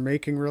guys are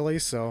making, really.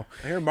 So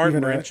I hear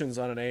Martin Marinchin's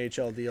on an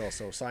AHL deal,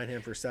 so sign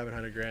him for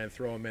 $700,000,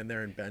 throw him in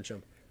there, and bench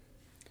him.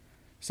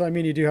 So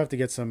you do have to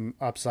get some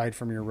upside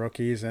from your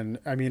rookies, and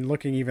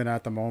looking even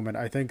at the moment,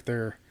 I think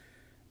they're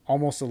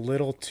almost a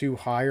little too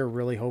high, or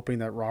really hoping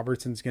that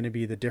Robertson's going to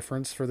be the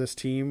difference for this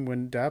team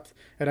when depth.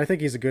 And I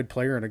think he's a good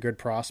player and a good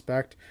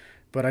prospect,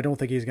 but I don't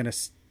think he's going to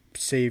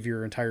save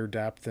your entire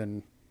depth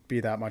and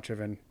be that much of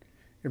an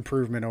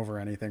improvement over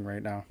anything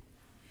right now.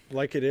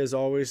 Like it is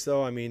always,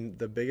 though.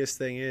 The biggest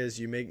thing is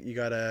you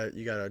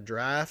gotta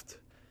draft,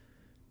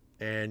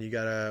 and you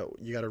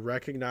gotta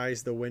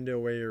recognize the window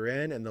where you're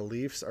in, and the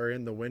Leafs are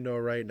in the window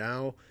right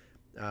now.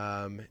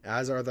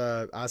 As are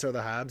the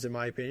Habs, in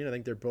my opinion. I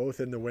think they're both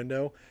in the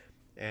window,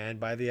 and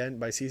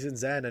by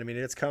season's end,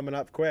 it's coming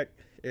up quick.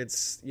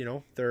 It's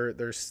their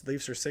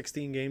Leafs are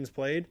 16 games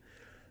played.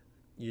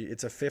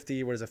 It's a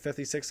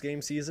 56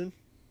 game season.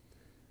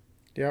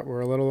 Yeah,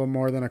 we're a little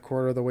more than a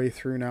quarter of the way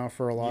through now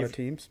for a lot of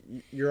teams.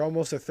 You're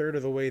almost a third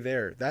of the way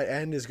there. That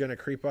end is going to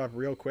creep up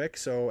real quick.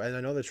 So, and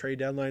I know the trade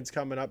deadline's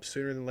coming up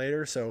sooner than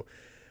later. So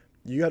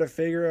you got to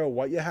figure out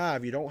what you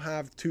have. You don't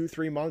have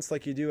 2-3 months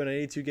like you do in an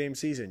 82 game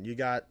season. You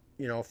got,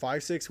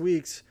 5-6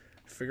 weeks,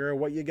 figure out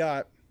what you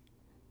got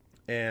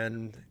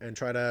and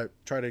try to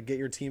get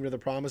your team to the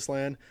promised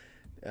land,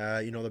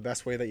 the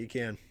best way that you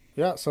can.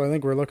 Yeah, so I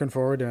think we're looking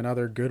forward to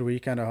another good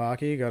weekend of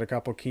hockey. Got a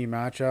couple key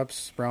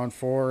matchups. Round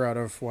 4 out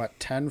of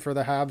 10 for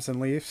the Habs and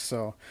Leafs.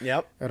 So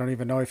yep. I don't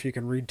even know if you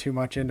can read too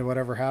much into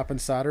whatever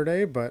happens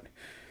Saturday, but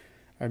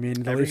I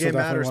mean the Leafs will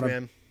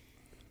definitely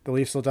the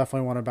Leafs will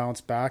definitely want to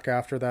bounce back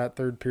after that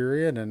third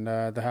period, and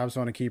the Habs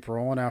want to keep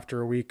rolling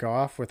after a week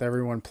off with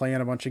everyone playing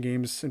a bunch of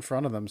games in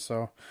front of them.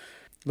 So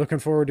looking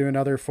forward to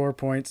another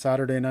 4-point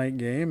Saturday night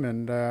game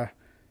and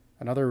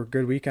another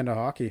good weekend of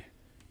hockey.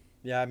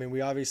 Yeah, I mean, we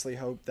obviously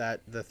hope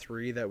that the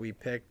 3 that we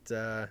picked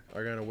are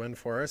going to win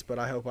for us, but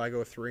I hope I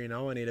go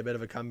 3-0. I need a bit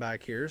of a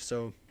comeback here.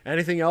 So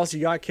anything else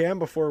you got, Cam,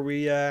 before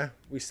we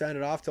send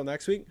it off till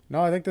next week?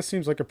 No, I think this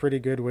seems like a pretty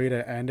good way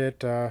to end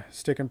it.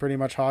 Sticking pretty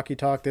much hockey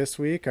talk this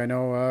week. I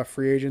know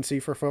free agency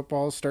for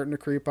football is starting to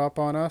creep up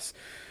on us.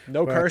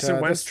 No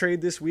Carson Wentz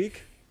trade this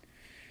week?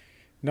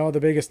 No,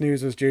 the biggest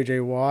news was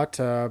J.J. Watt,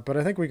 but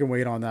I think we can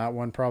wait on that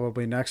one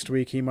probably next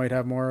week. He might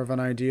have more of an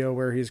idea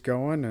where he's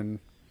going, and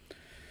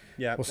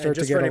yeah, we'll start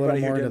to get a little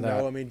more into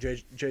that. I mean,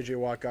 J.J.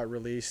 Watt got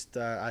released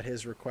at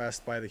his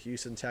request by the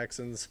Houston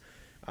Texans.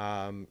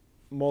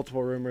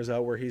 Multiple rumors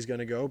out where he's going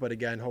to go, but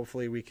again,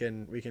 hopefully we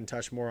can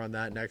touch more on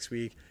that next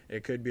week.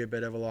 It could be a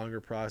bit of a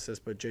longer process,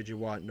 but J.J.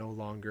 Watt no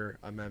longer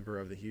a member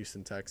of the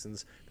Houston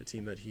Texans, the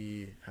team that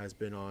he has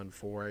been on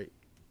for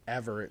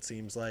ever, it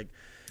seems like.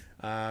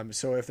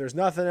 So if there's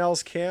nothing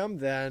else, Cam,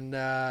 then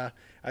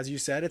as you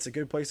said, it's a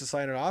good place to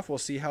sign it off. We'll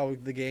see how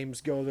the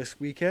games go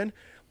this weekend.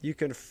 You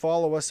can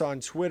follow us on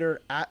Twitter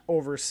at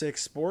Over6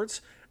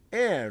 Sports.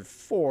 And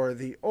for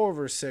the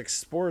Over6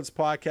 Sports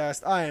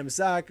Podcast, I am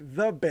Zach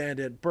the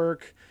Bandit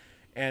Burke.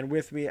 And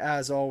with me,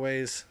 as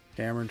always,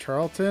 Cameron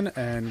Charlton,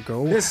 and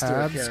go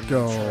Mr. Habs, Cameron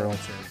go.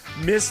 Charlton.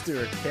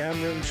 Mr.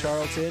 Cameron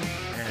Charlton,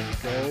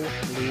 and go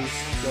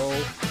Leafs, go.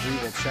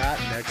 We will chat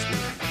next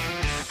week.